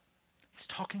 He's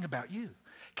talking about you.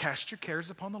 Cast your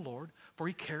cares upon the Lord, for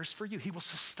he cares for you. He will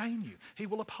sustain you. He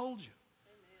will uphold you.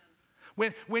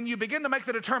 When you begin to make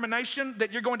the determination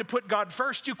that you're going to put God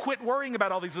first, you quit worrying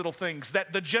about all these little things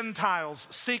that the Gentiles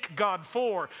seek God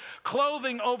for.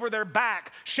 Clothing over their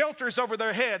back, shelters over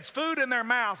their heads, food in their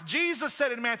mouth. Jesus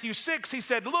said in Matthew 6, he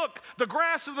said, look, the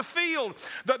grass of the field,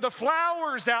 the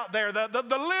flowers out there, the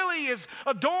lily is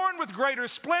adorned with greater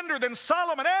splendor than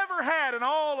Solomon ever had in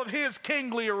all of his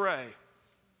kingly array.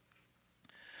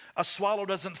 A swallow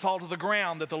doesn't fall to the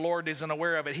ground that the Lord isn't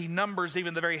aware of it. He numbers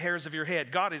even the very hairs of your head.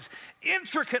 God is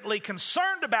intricately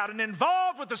concerned about and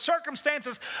involved with the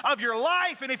circumstances of your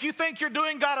life. And if you think you're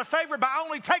doing God a favor by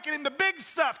only taking him the big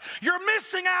stuff, you're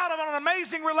missing out on an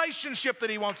amazing relationship that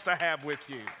he wants to have with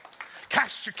you.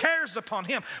 Cast your cares upon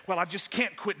him. Well, I just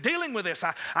can't quit dealing with this.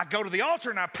 I go to the altar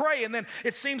and I pray, and then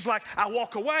it seems like I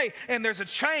walk away and there's a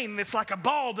chain that's like a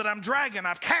ball that I'm dragging.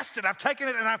 I've cast it, I've taken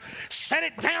it, and I've set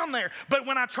it down there. But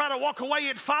when I try to walk away,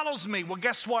 it follows me. Well,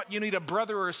 guess what? You need a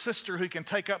brother or a sister who can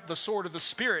take up the sword of the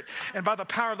Spirit and by the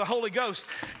power of the Holy Ghost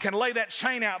can lay that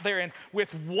chain out there and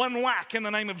with one whack in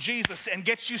the name of Jesus and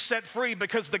get you set free,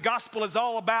 because the gospel is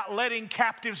all about letting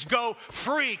captives go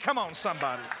free. Come on,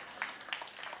 somebody.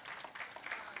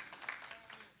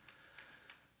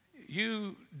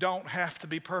 You don't have to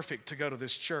be perfect to go to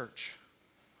this church.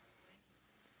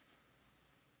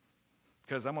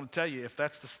 Because I'm going to tell you, if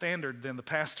that's the standard, then the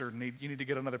pastor, you need to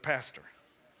get another pastor.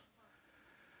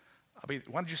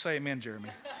 Why did you say amen, Jeremy?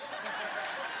 I thought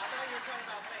you were talking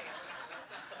about me.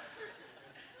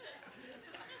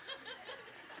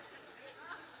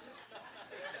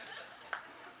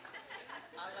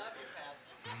 I love you,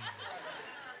 Pastor.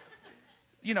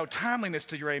 You know, timeliness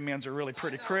to your amens are really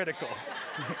pretty critical.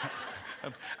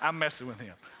 I'm messing with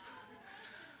him.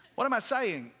 What am I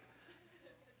saying?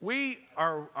 We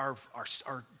are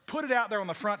put it out there on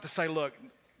the front to say, look,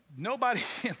 nobody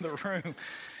in the room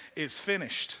is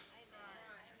finished.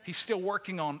 He's still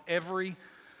working on every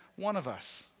one of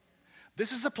us.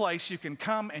 This is a place you can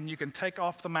come and you can take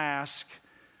off the mask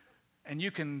and you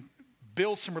can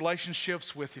build some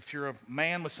relationships with, if you're a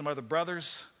man, with some other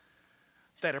brothers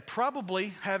that are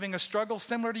probably having a struggle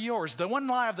similar to yours. The one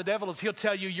lie of the devil is he'll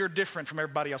tell you you're different from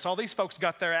everybody else. All these folks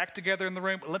got their act together in the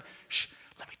room. Let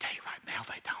me tell you right now,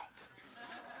 they don't.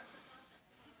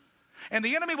 And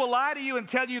the enemy will lie to you and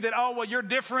tell you that, oh, well, you're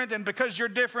different, and because you're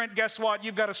different, guess what?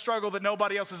 You've got a struggle that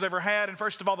nobody else has ever had. And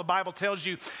first of all, the Bible tells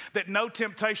you that no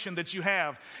temptation that you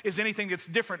have is anything that's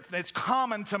different, that's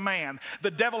common to man.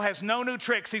 The devil has no new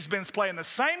tricks. He's been playing the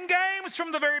same games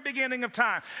from the very beginning of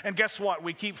time. And guess what?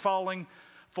 We keep falling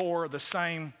for the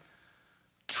same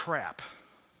trap.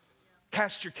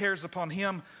 Cast your cares upon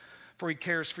him, for he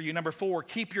cares for you. Number 4,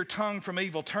 keep your tongue from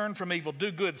evil, turn from evil,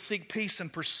 do good, seek peace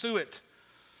and pursue it.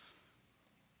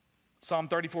 Psalm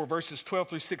 34, verses 12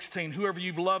 through 16. Whoever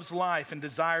you loves life and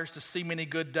desires to see many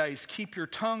good days. Keep your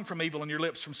tongue from evil and your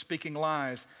lips from speaking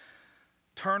lies.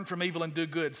 Turn from evil and do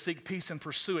good. Seek peace and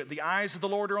pursue it. The eyes of the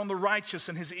Lord are on the righteous,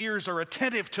 and his ears are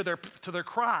attentive to their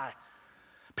cry.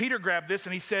 Peter grabbed this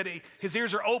and he said his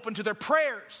ears are open to their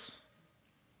prayers.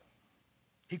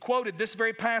 He quoted this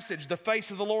very passage, the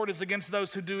face of the Lord is against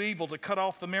those who do evil, to cut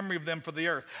off the memory of them for the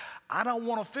earth. I don't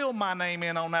want to fill my name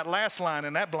in on that last line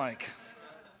in that blank.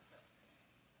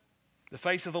 The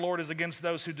face of the Lord is against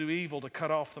those who do evil, to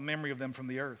cut off the memory of them from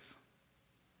the earth.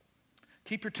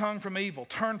 Keep your tongue from evil,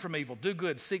 turn from evil, do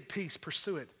good, seek peace,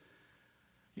 pursue it.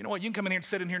 You know what? You can come in here and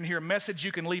sit in here and hear a message.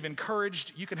 You can leave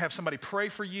encouraged. You can have somebody pray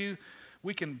for you.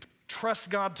 We can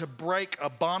trust God to break a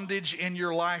bondage in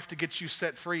your life to get you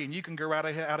set free. And you can go out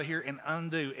of here and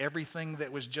undo everything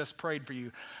that was just prayed for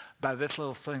you by this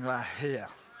little thing right here.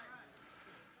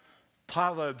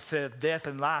 Proverbs said death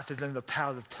and life is in the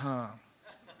power of the tongue.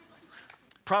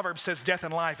 Proverbs says death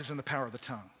and life is in the power of the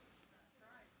tongue.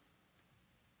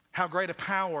 How great a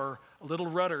power, a little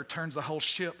rudder turns the whole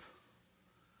ship.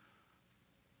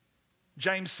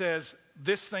 James says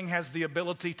this thing has the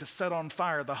ability to set on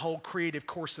fire the whole creative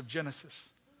course of Genesis.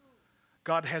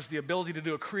 God has the ability to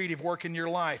do a creative work in your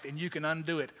life, and you can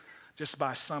undo it just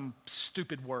by some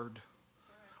stupid word.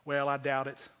 Well, I doubt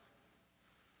it.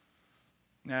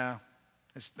 No,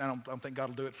 I don't think God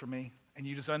will do it for me. And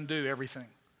you just undo everything.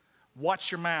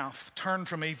 Watch your mouth. Turn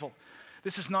from evil.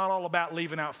 This is not all about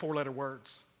leaving out 4-letter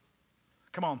words.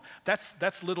 Come on,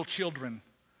 that's little children.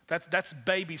 That's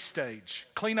baby stage.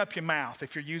 Clean up your mouth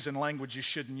if you're using language you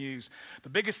shouldn't use. The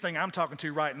biggest thing I'm talking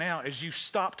to right now is you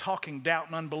stop talking doubt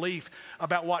and unbelief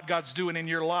about what God's doing in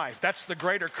your life. That's the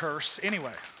greater curse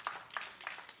anyway.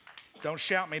 Don't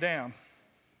shout me down.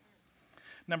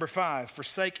 Number 5,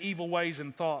 forsake evil ways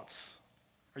and thoughts.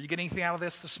 Are you getting anything out of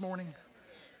this morning?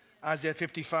 Isaiah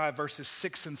 55 verses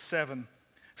 6 and 7.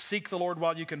 Seek the Lord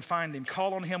while you can find him.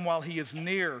 Call on him while he is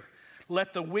near.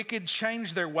 Let the wicked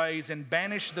change their ways and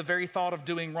banish the very thought of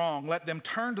doing wrong. Let them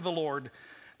turn to the Lord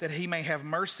that he may have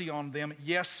mercy on them.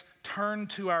 Yes, turn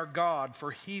to our God,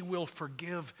 for he will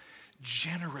forgive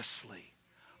generously.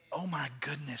 Oh my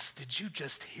goodness, did you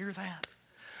just hear that?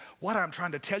 What I'm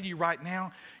trying to tell you right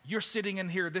now, you're sitting in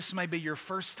here, this may be your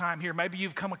first time here. Maybe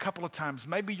you've come a couple of times.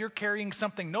 Maybe you're carrying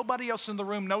something nobody else in the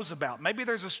room knows about. Maybe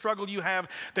there's a struggle you have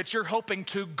that you're hoping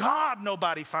to God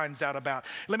nobody finds out about.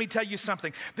 Let me tell you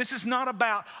something. This is not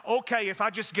about, okay, if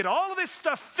I just get all of this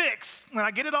stuff fixed and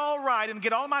I get it all right and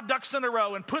get all my ducks in a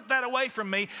row and put that away from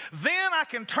me, then I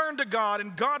can turn to God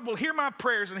and God will hear my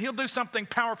prayers and he'll do something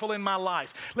powerful in my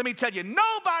life. Let me tell you,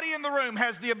 nobody in the room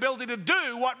has the ability to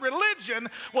do what religion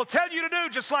will tell you to do,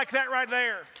 just like that right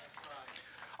there.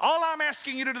 All I'm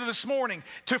asking you to do this morning,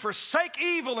 to forsake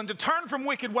evil and to turn from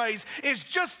wicked ways, is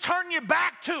just turn your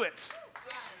back to it.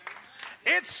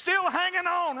 It's still hanging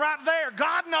on right there.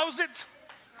 God knows it.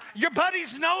 Your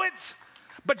buddies know it.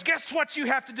 But guess what you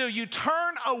have to do? You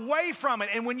turn away from it.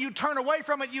 And when you turn away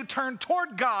from it, you turn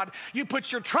toward God. You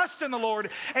put your trust in the Lord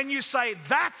and you say,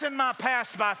 that's in my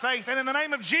past by faith. And in the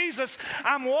name of Jesus,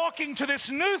 I'm walking to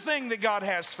this new thing that God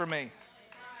has for me.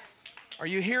 Are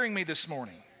you hearing me this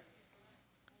morning?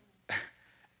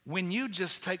 When you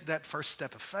just take that first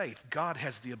step of faith, God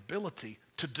has the ability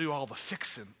to do all the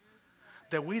fixing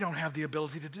that we don't have the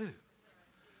ability to do.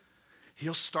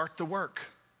 He'll start the work.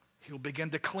 He'll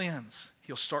begin to cleanse.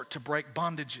 He'll start to break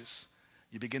bondages.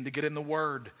 You begin to get in the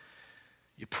Word.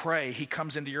 You pray. He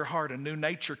comes into your heart. A new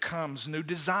nature comes. New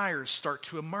desires start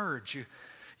to emerge.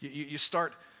 You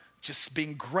start just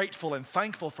being grateful and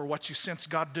thankful for what you sense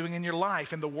God doing in your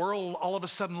life. And the world all of a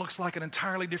sudden looks like an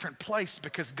entirely different place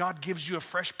because God gives you a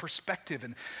fresh perspective.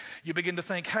 And you begin to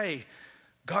think, hey,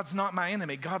 God's not my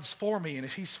enemy. God's for me. And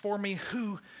if he's for me,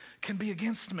 who can be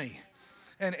against me?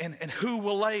 And who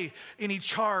will lay any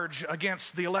charge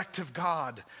against the elect of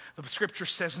God? The scripture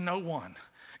says no one.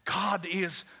 God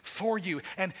is for you.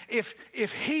 And if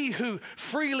he who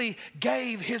freely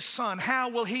gave his son, how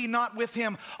will he not with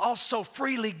him also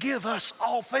freely give us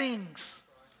all things?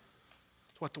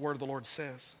 That's what the word of the Lord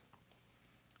says.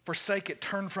 Forsake it,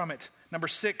 turn from it. Number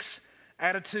 6,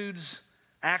 attitudes,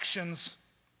 actions,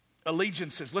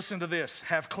 allegiances. Listen to this.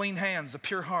 Have clean hands, a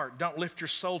pure heart. Don't lift your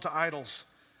soul to idols.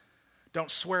 Don't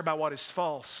swear by what is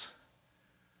false.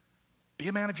 Be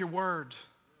a man of your word.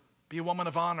 Be a woman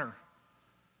of honor.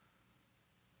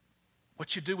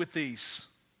 What you do with these,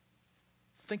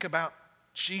 think about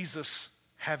Jesus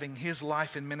having his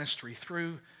life and ministry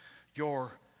through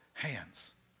your hands.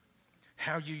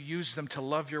 How you use them to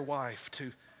love your wife,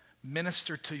 to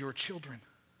minister to your children.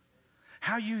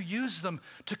 How you use them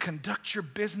to conduct your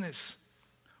business,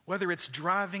 whether it's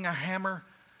driving a hammer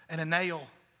and a nail,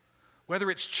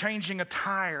 whether it's changing a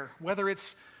tire, whether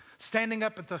it's standing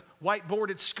up at the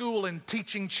whiteboard at school and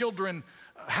teaching children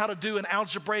how to do an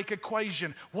algebraic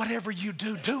equation. Whatever you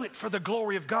do, do it for the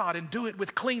glory of God and do it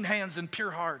with clean hands and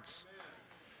pure hearts.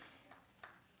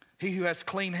 He who has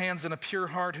clean hands and a pure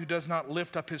heart, who does not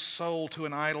lift up his soul to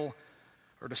an idol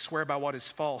or to swear by what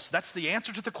is false. That's the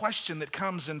answer to the question that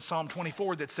comes in Psalm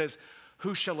 24 that says,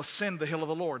 who shall ascend the hill of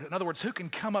the Lord? In other words, who can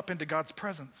come up into God's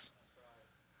presence?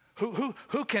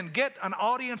 Who can get an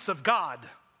audience of God?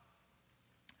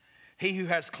 He who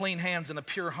has clean hands and a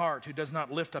pure heart, who does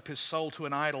not lift up his soul to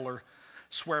an idol or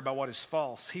swear by what is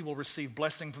false, he will receive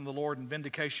blessing from the Lord and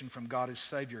vindication from God his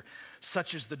Savior.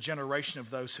 Such is the generation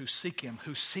of those who seek him,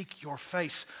 who seek your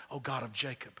face, O God of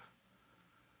Jacob.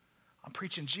 I'm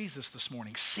preaching Jesus this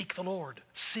morning. Seek the Lord.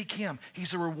 Seek him.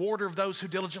 He's a rewarder of those who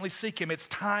diligently seek him. It's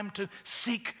time to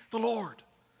seek the Lord.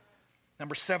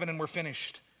 Number 7, and we're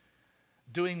finished.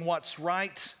 Doing what's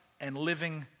right and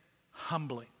living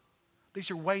humbly. These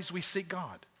are ways we seek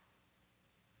God.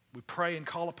 We pray and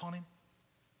call upon him.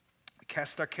 We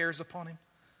cast our cares upon him.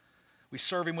 We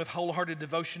serve him with wholehearted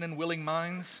devotion and willing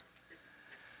minds.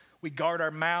 We guard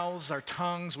our mouths, our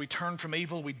tongues. We turn from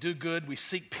evil. We do good. We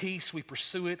seek peace. We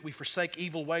pursue it. We forsake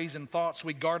evil ways and thoughts.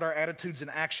 We guard our attitudes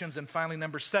and actions. And finally,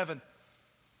 number 7,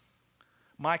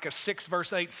 Micah 6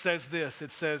 verse 8 says this.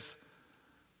 It says,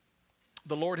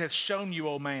 the Lord has shown you,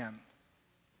 O man,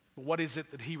 but what is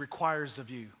it that he requires of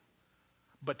you?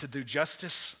 But to do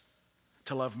justice,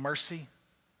 to love mercy,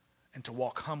 and to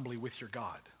walk humbly with your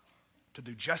God. To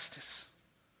do justice.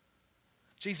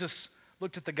 Jesus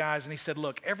looked at the guys and he said,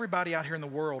 look, everybody out here in the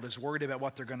world is worried about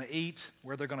what they're going to eat,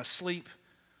 where they're going to sleep,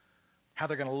 how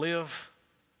they're going to live,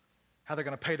 how they're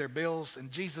going to pay their bills.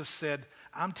 And Jesus said,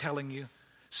 I'm telling you,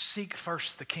 seek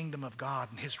first the kingdom of God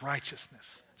and his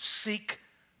righteousness. Seek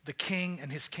the king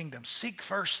and his kingdom. Seek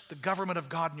first the government of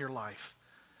God in your life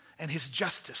and his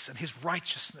justice and his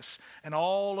righteousness, and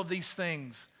all of these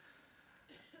things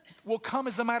will come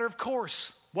as a matter of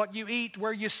course. What you eat,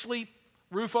 where you sleep,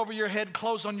 roof over your head,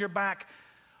 clothes on your back.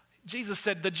 Jesus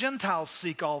said, the Gentiles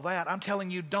seek all that. I'm telling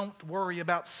you, don't worry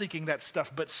about seeking that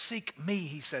stuff, but seek me,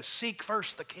 he says. Seek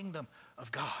first the kingdom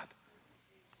of God.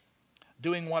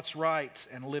 Doing what's right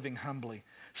and living humbly.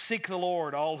 Seek the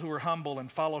Lord, all who are humble,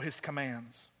 and follow his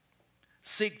commands.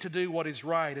 Seek to do what is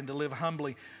right and to live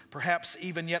humbly. Perhaps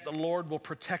even yet the Lord will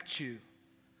protect you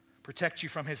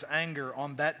from his anger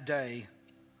on that day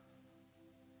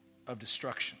of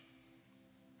destruction.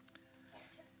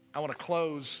 I want to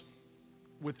close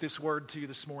with this word to you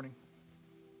this morning.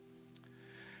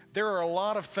 There are a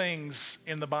lot of things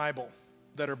in the Bible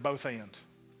that are both and.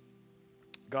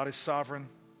 God is sovereign,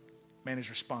 man is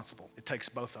responsible. It takes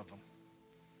both of them.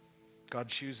 God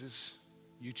chooses,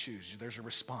 you choose. There's a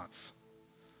response.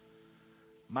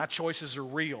 My choices are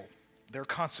real. There are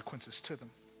consequences to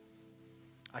them.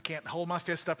 I can't hold my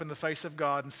fist up in the face of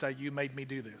God and say, you made me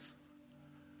do this,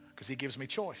 because he gives me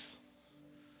choice.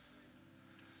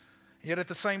 Yet at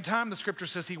the same time, the scripture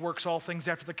says he works all things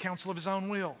after the counsel of his own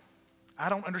will. I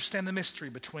don't understand the mystery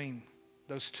between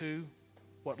those two,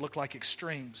 what look like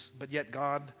extremes, but yet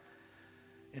God,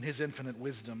 in his infinite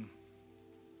wisdom,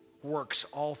 works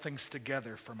all things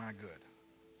together for my good.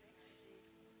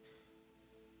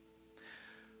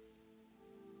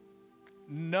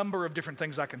 Number of different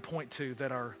things I can point to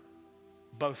that are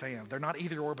both and. They're not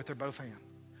either or, but they're both and.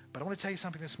 But I want to tell you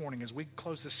something this morning as we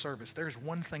close this service. There's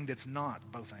one thing that's not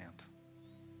both and.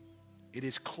 It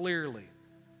is clearly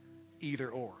either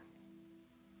or.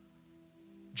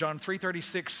 John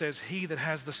 3:36 says, he that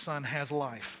has the Son has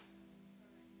life.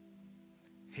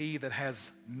 He that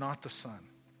has not the Son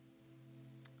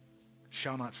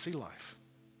shall not see life.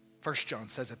 1 John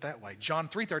says it that way. John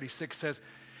 3:36 says,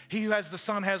 he who has the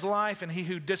Son has life, and he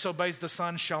who disobeys the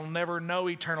Son shall never know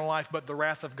eternal life, but the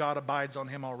wrath of God abides on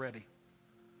him already.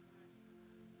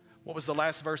 What was the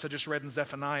last verse I just read in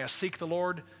Zephaniah? Seek the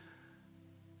Lord,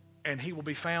 and he will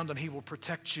be found, and he will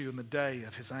protect you in the day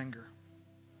of his anger.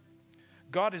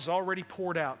 God has already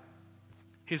poured out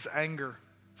his anger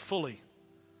fully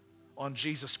on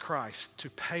Jesus Christ to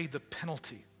pay the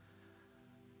penalty,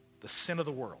 the sin of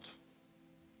the world.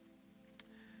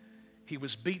 He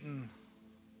was beaten,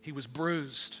 he was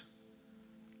bruised,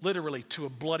 literally to a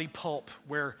bloody pulp,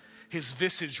 where his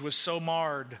visage was so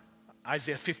marred,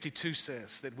 Isaiah 52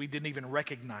 says, that we didn't even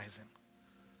recognize him.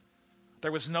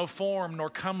 There was no form nor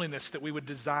comeliness that we would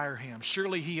desire him.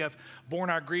 Surely he hath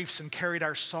borne our griefs and carried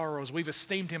our sorrows. We've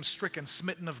esteemed him stricken,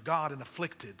 smitten of God, and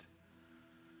afflicted.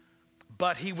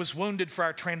 But he was wounded for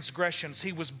our transgressions.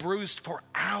 He was bruised for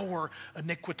our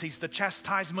iniquities. The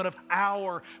chastisement of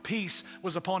our peace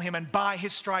was upon him, and by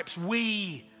his stripes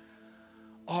we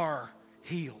are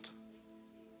healed.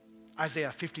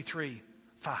 Isaiah 53:5.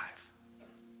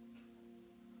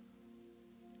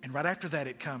 And right after that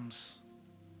it comes,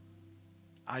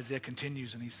 Isaiah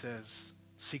continues and he says,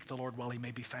 seek the Lord while he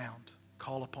may be found.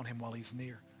 Call upon him while he's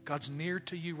near. God's near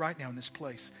to you right now in this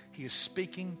place. He is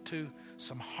speaking to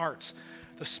some hearts.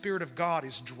 The Spirit of God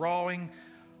is drawing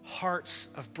hearts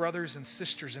of brothers and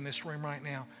sisters in this room right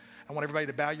now. I want everybody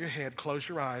to bow your head, close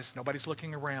your eyes. Nobody's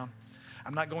looking around.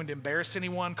 I'm not going to embarrass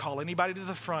anyone, call anybody to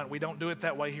the front. We don't do it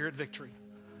that way here at Victory.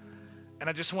 And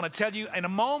I just want to tell you in a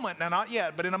moment, now not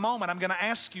yet, but in a moment, I'm going to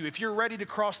ask you if you're ready to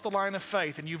cross the line of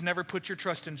faith and you've never put your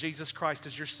trust in Jesus Christ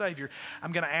as your Savior,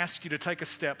 I'm going to ask you to take a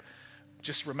step.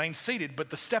 Just remain seated,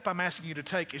 but the step I'm asking you to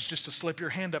take is just to slip your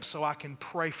hand up so I can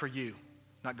pray for you.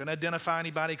 Not going to identify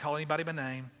anybody, call anybody by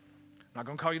name. Not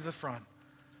going to call you to the front.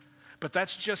 But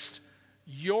that's just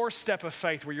your step of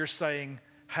faith where you're saying,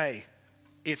 hey,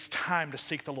 it's time to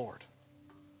seek the Lord.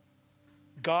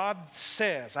 God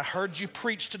says, I heard you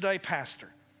preach today, Pastor,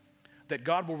 that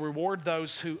God will reward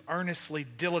those who earnestly,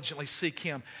 diligently seek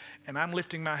him. And I'm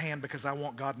lifting my hand because I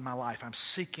want God in my life. I'm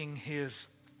seeking his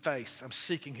face. I'm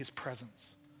seeking his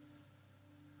presence.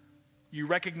 You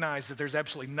recognize that there's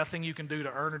absolutely nothing you can do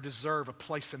to earn or deserve a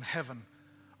place in heaven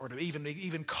or to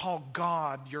even call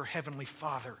God your heavenly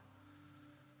Father.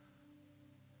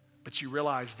 But you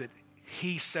realize that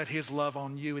he set his love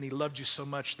on you, and he loved you so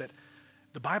much that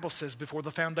the Bible says before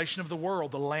the foundation of the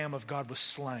world, the Lamb of God was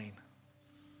slain.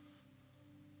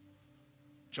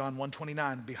 John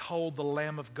 1:29, behold the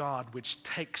Lamb of God which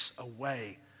takes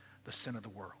away the sin of the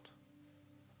world.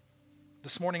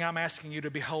 This morning I'm asking you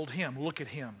to behold him, look at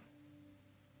him.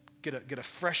 Get a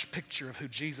fresh picture of who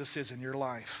Jesus is in your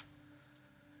life.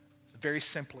 Very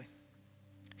simply,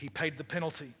 he paid the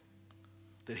penalty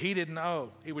that he didn't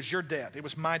owe. It was your debt. It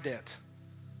was my debt.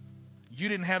 You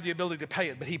didn't have the ability to pay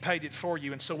it, but he paid it for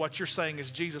you. And so what you're saying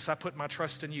is, Jesus, I put my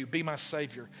trust in you. Be my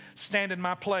Savior. Stand in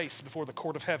my place before the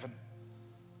court of heaven.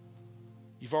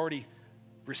 You've already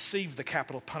received the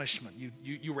capital punishment.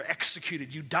 You were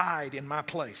executed. You died in my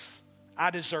place. I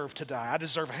deserve to die. I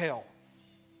deserve hell.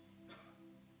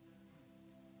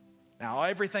 Now,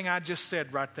 everything I just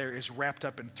said right there is wrapped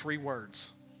up in 3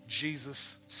 words.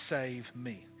 Jesus, save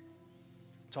me.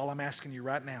 That's all I'm asking you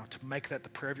right now, to make that the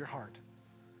prayer of your heart.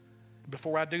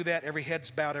 Before I do that, every head's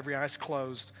bowed, every eye's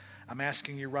closed. I'm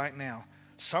asking you right now.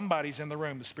 Somebody's in the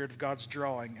room, the Spirit of God's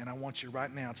drawing, and I want you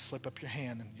right now to slip up your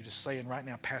hand and you're just saying right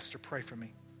now, Pastor, pray for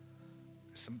me.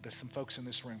 There's some folks in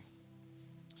this room.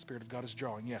 The Spirit of God is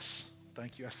drawing. Yes,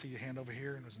 thank you. I see your hand over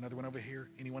here, and there's another one over here.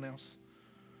 Anyone else?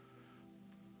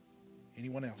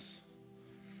 Anyone else?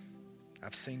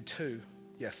 I've seen 2.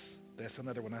 Yes, that's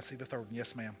another one. I see the 3rd one.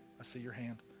 Yes, ma'am. I see your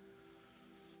hand.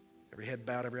 Every head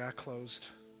bowed, every eye closed.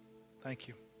 Thank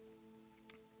you.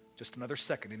 Just another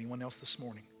second. Anyone else this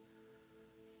morning?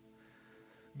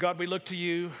 God, we look to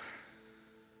you.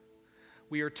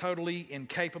 We are totally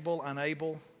incapable,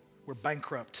 unable. We're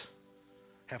bankrupt.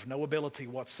 Have no ability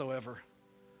whatsoever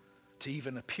to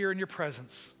even appear in your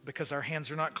presence because our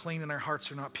hands are not clean and our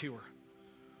hearts are not pure.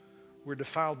 We're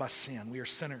defiled by sin. We are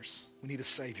sinners. We need a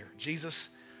Savior. Jesus,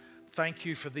 thank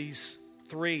you for these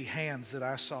 3 hands that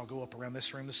I saw go up around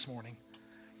this room this morning.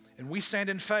 And we stand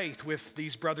in faith with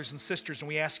these brothers and sisters, and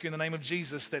we ask you in the name of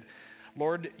Jesus that,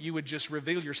 Lord, you would just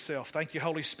reveal yourself. Thank you,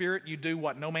 Holy Spirit. You do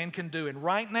what no man can do. And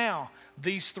right now,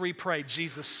 these 3 pray,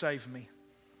 Jesus, save me.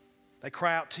 They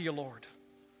cry out to you, Lord.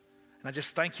 And I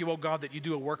just thank you, oh God, that you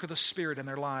do a work of the Spirit in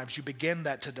their lives. You begin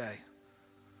that today.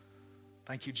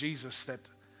 Thank you, Jesus, that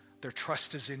their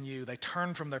trust is in you. They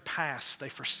turn from their past. They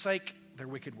forsake their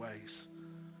wicked ways.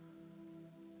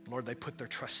 Lord, they put their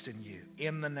trust in you.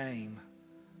 In the name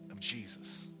of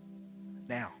Jesus.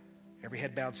 Now, every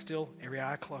head bowed still, every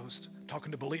eye closed. I'm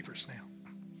talking to believers now.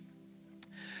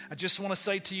 I just want to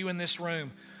say to you in this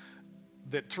room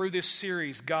that through this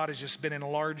series, God has just been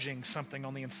enlarging something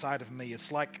on the inside of me.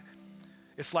 It's like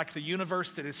the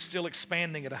universe that is still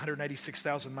expanding at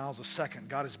 186,000 miles a second.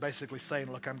 God is basically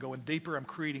saying, look, I'm going deeper. I'm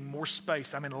creating more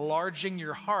space. I'm enlarging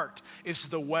your heart is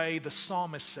the way the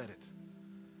psalmist said it.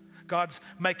 God's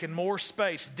making more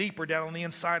space deeper down on the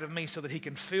inside of me so that he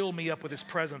can fill me up with his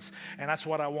presence. And that's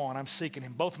what I want. I'm seeking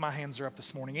him. Both my hands are up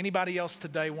this morning. Anybody else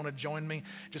today want to join me?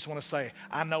 Just want to say,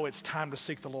 I know it's time to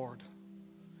seek the Lord.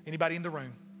 Anybody in the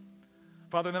room?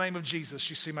 Father, in the name of Jesus,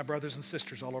 you see my brothers and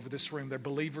sisters all over this room. They're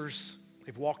believers.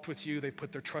 They've walked with you. They've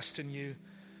put their trust in you.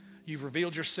 You've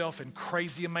revealed yourself in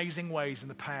crazy, amazing ways in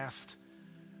the past.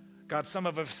 God, some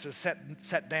of us have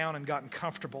sat down and gotten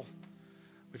comfortable.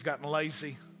 We've gotten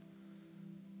lazy.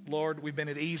 Lord, we've been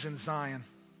at ease in Zion.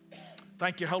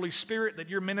 Thank you, Holy Spirit, that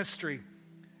your ministry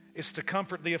is to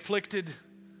comfort the afflicted,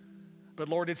 but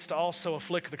Lord, it's to also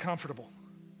afflict the comfortable.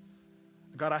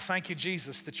 God, I thank you,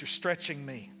 Jesus, that you're stretching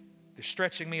me. You're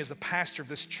stretching me as a pastor of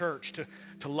this church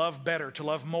to love better, to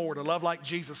love more, to love like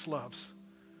Jesus loves.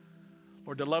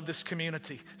 Lord, to love this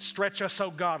community. Stretch us, oh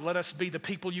God. Let us be the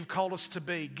people you've called us to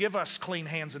be. Give us clean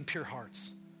hands and pure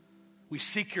hearts. We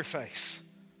seek your face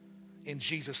in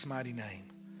Jesus' mighty name.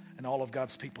 And all of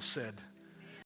God's people said,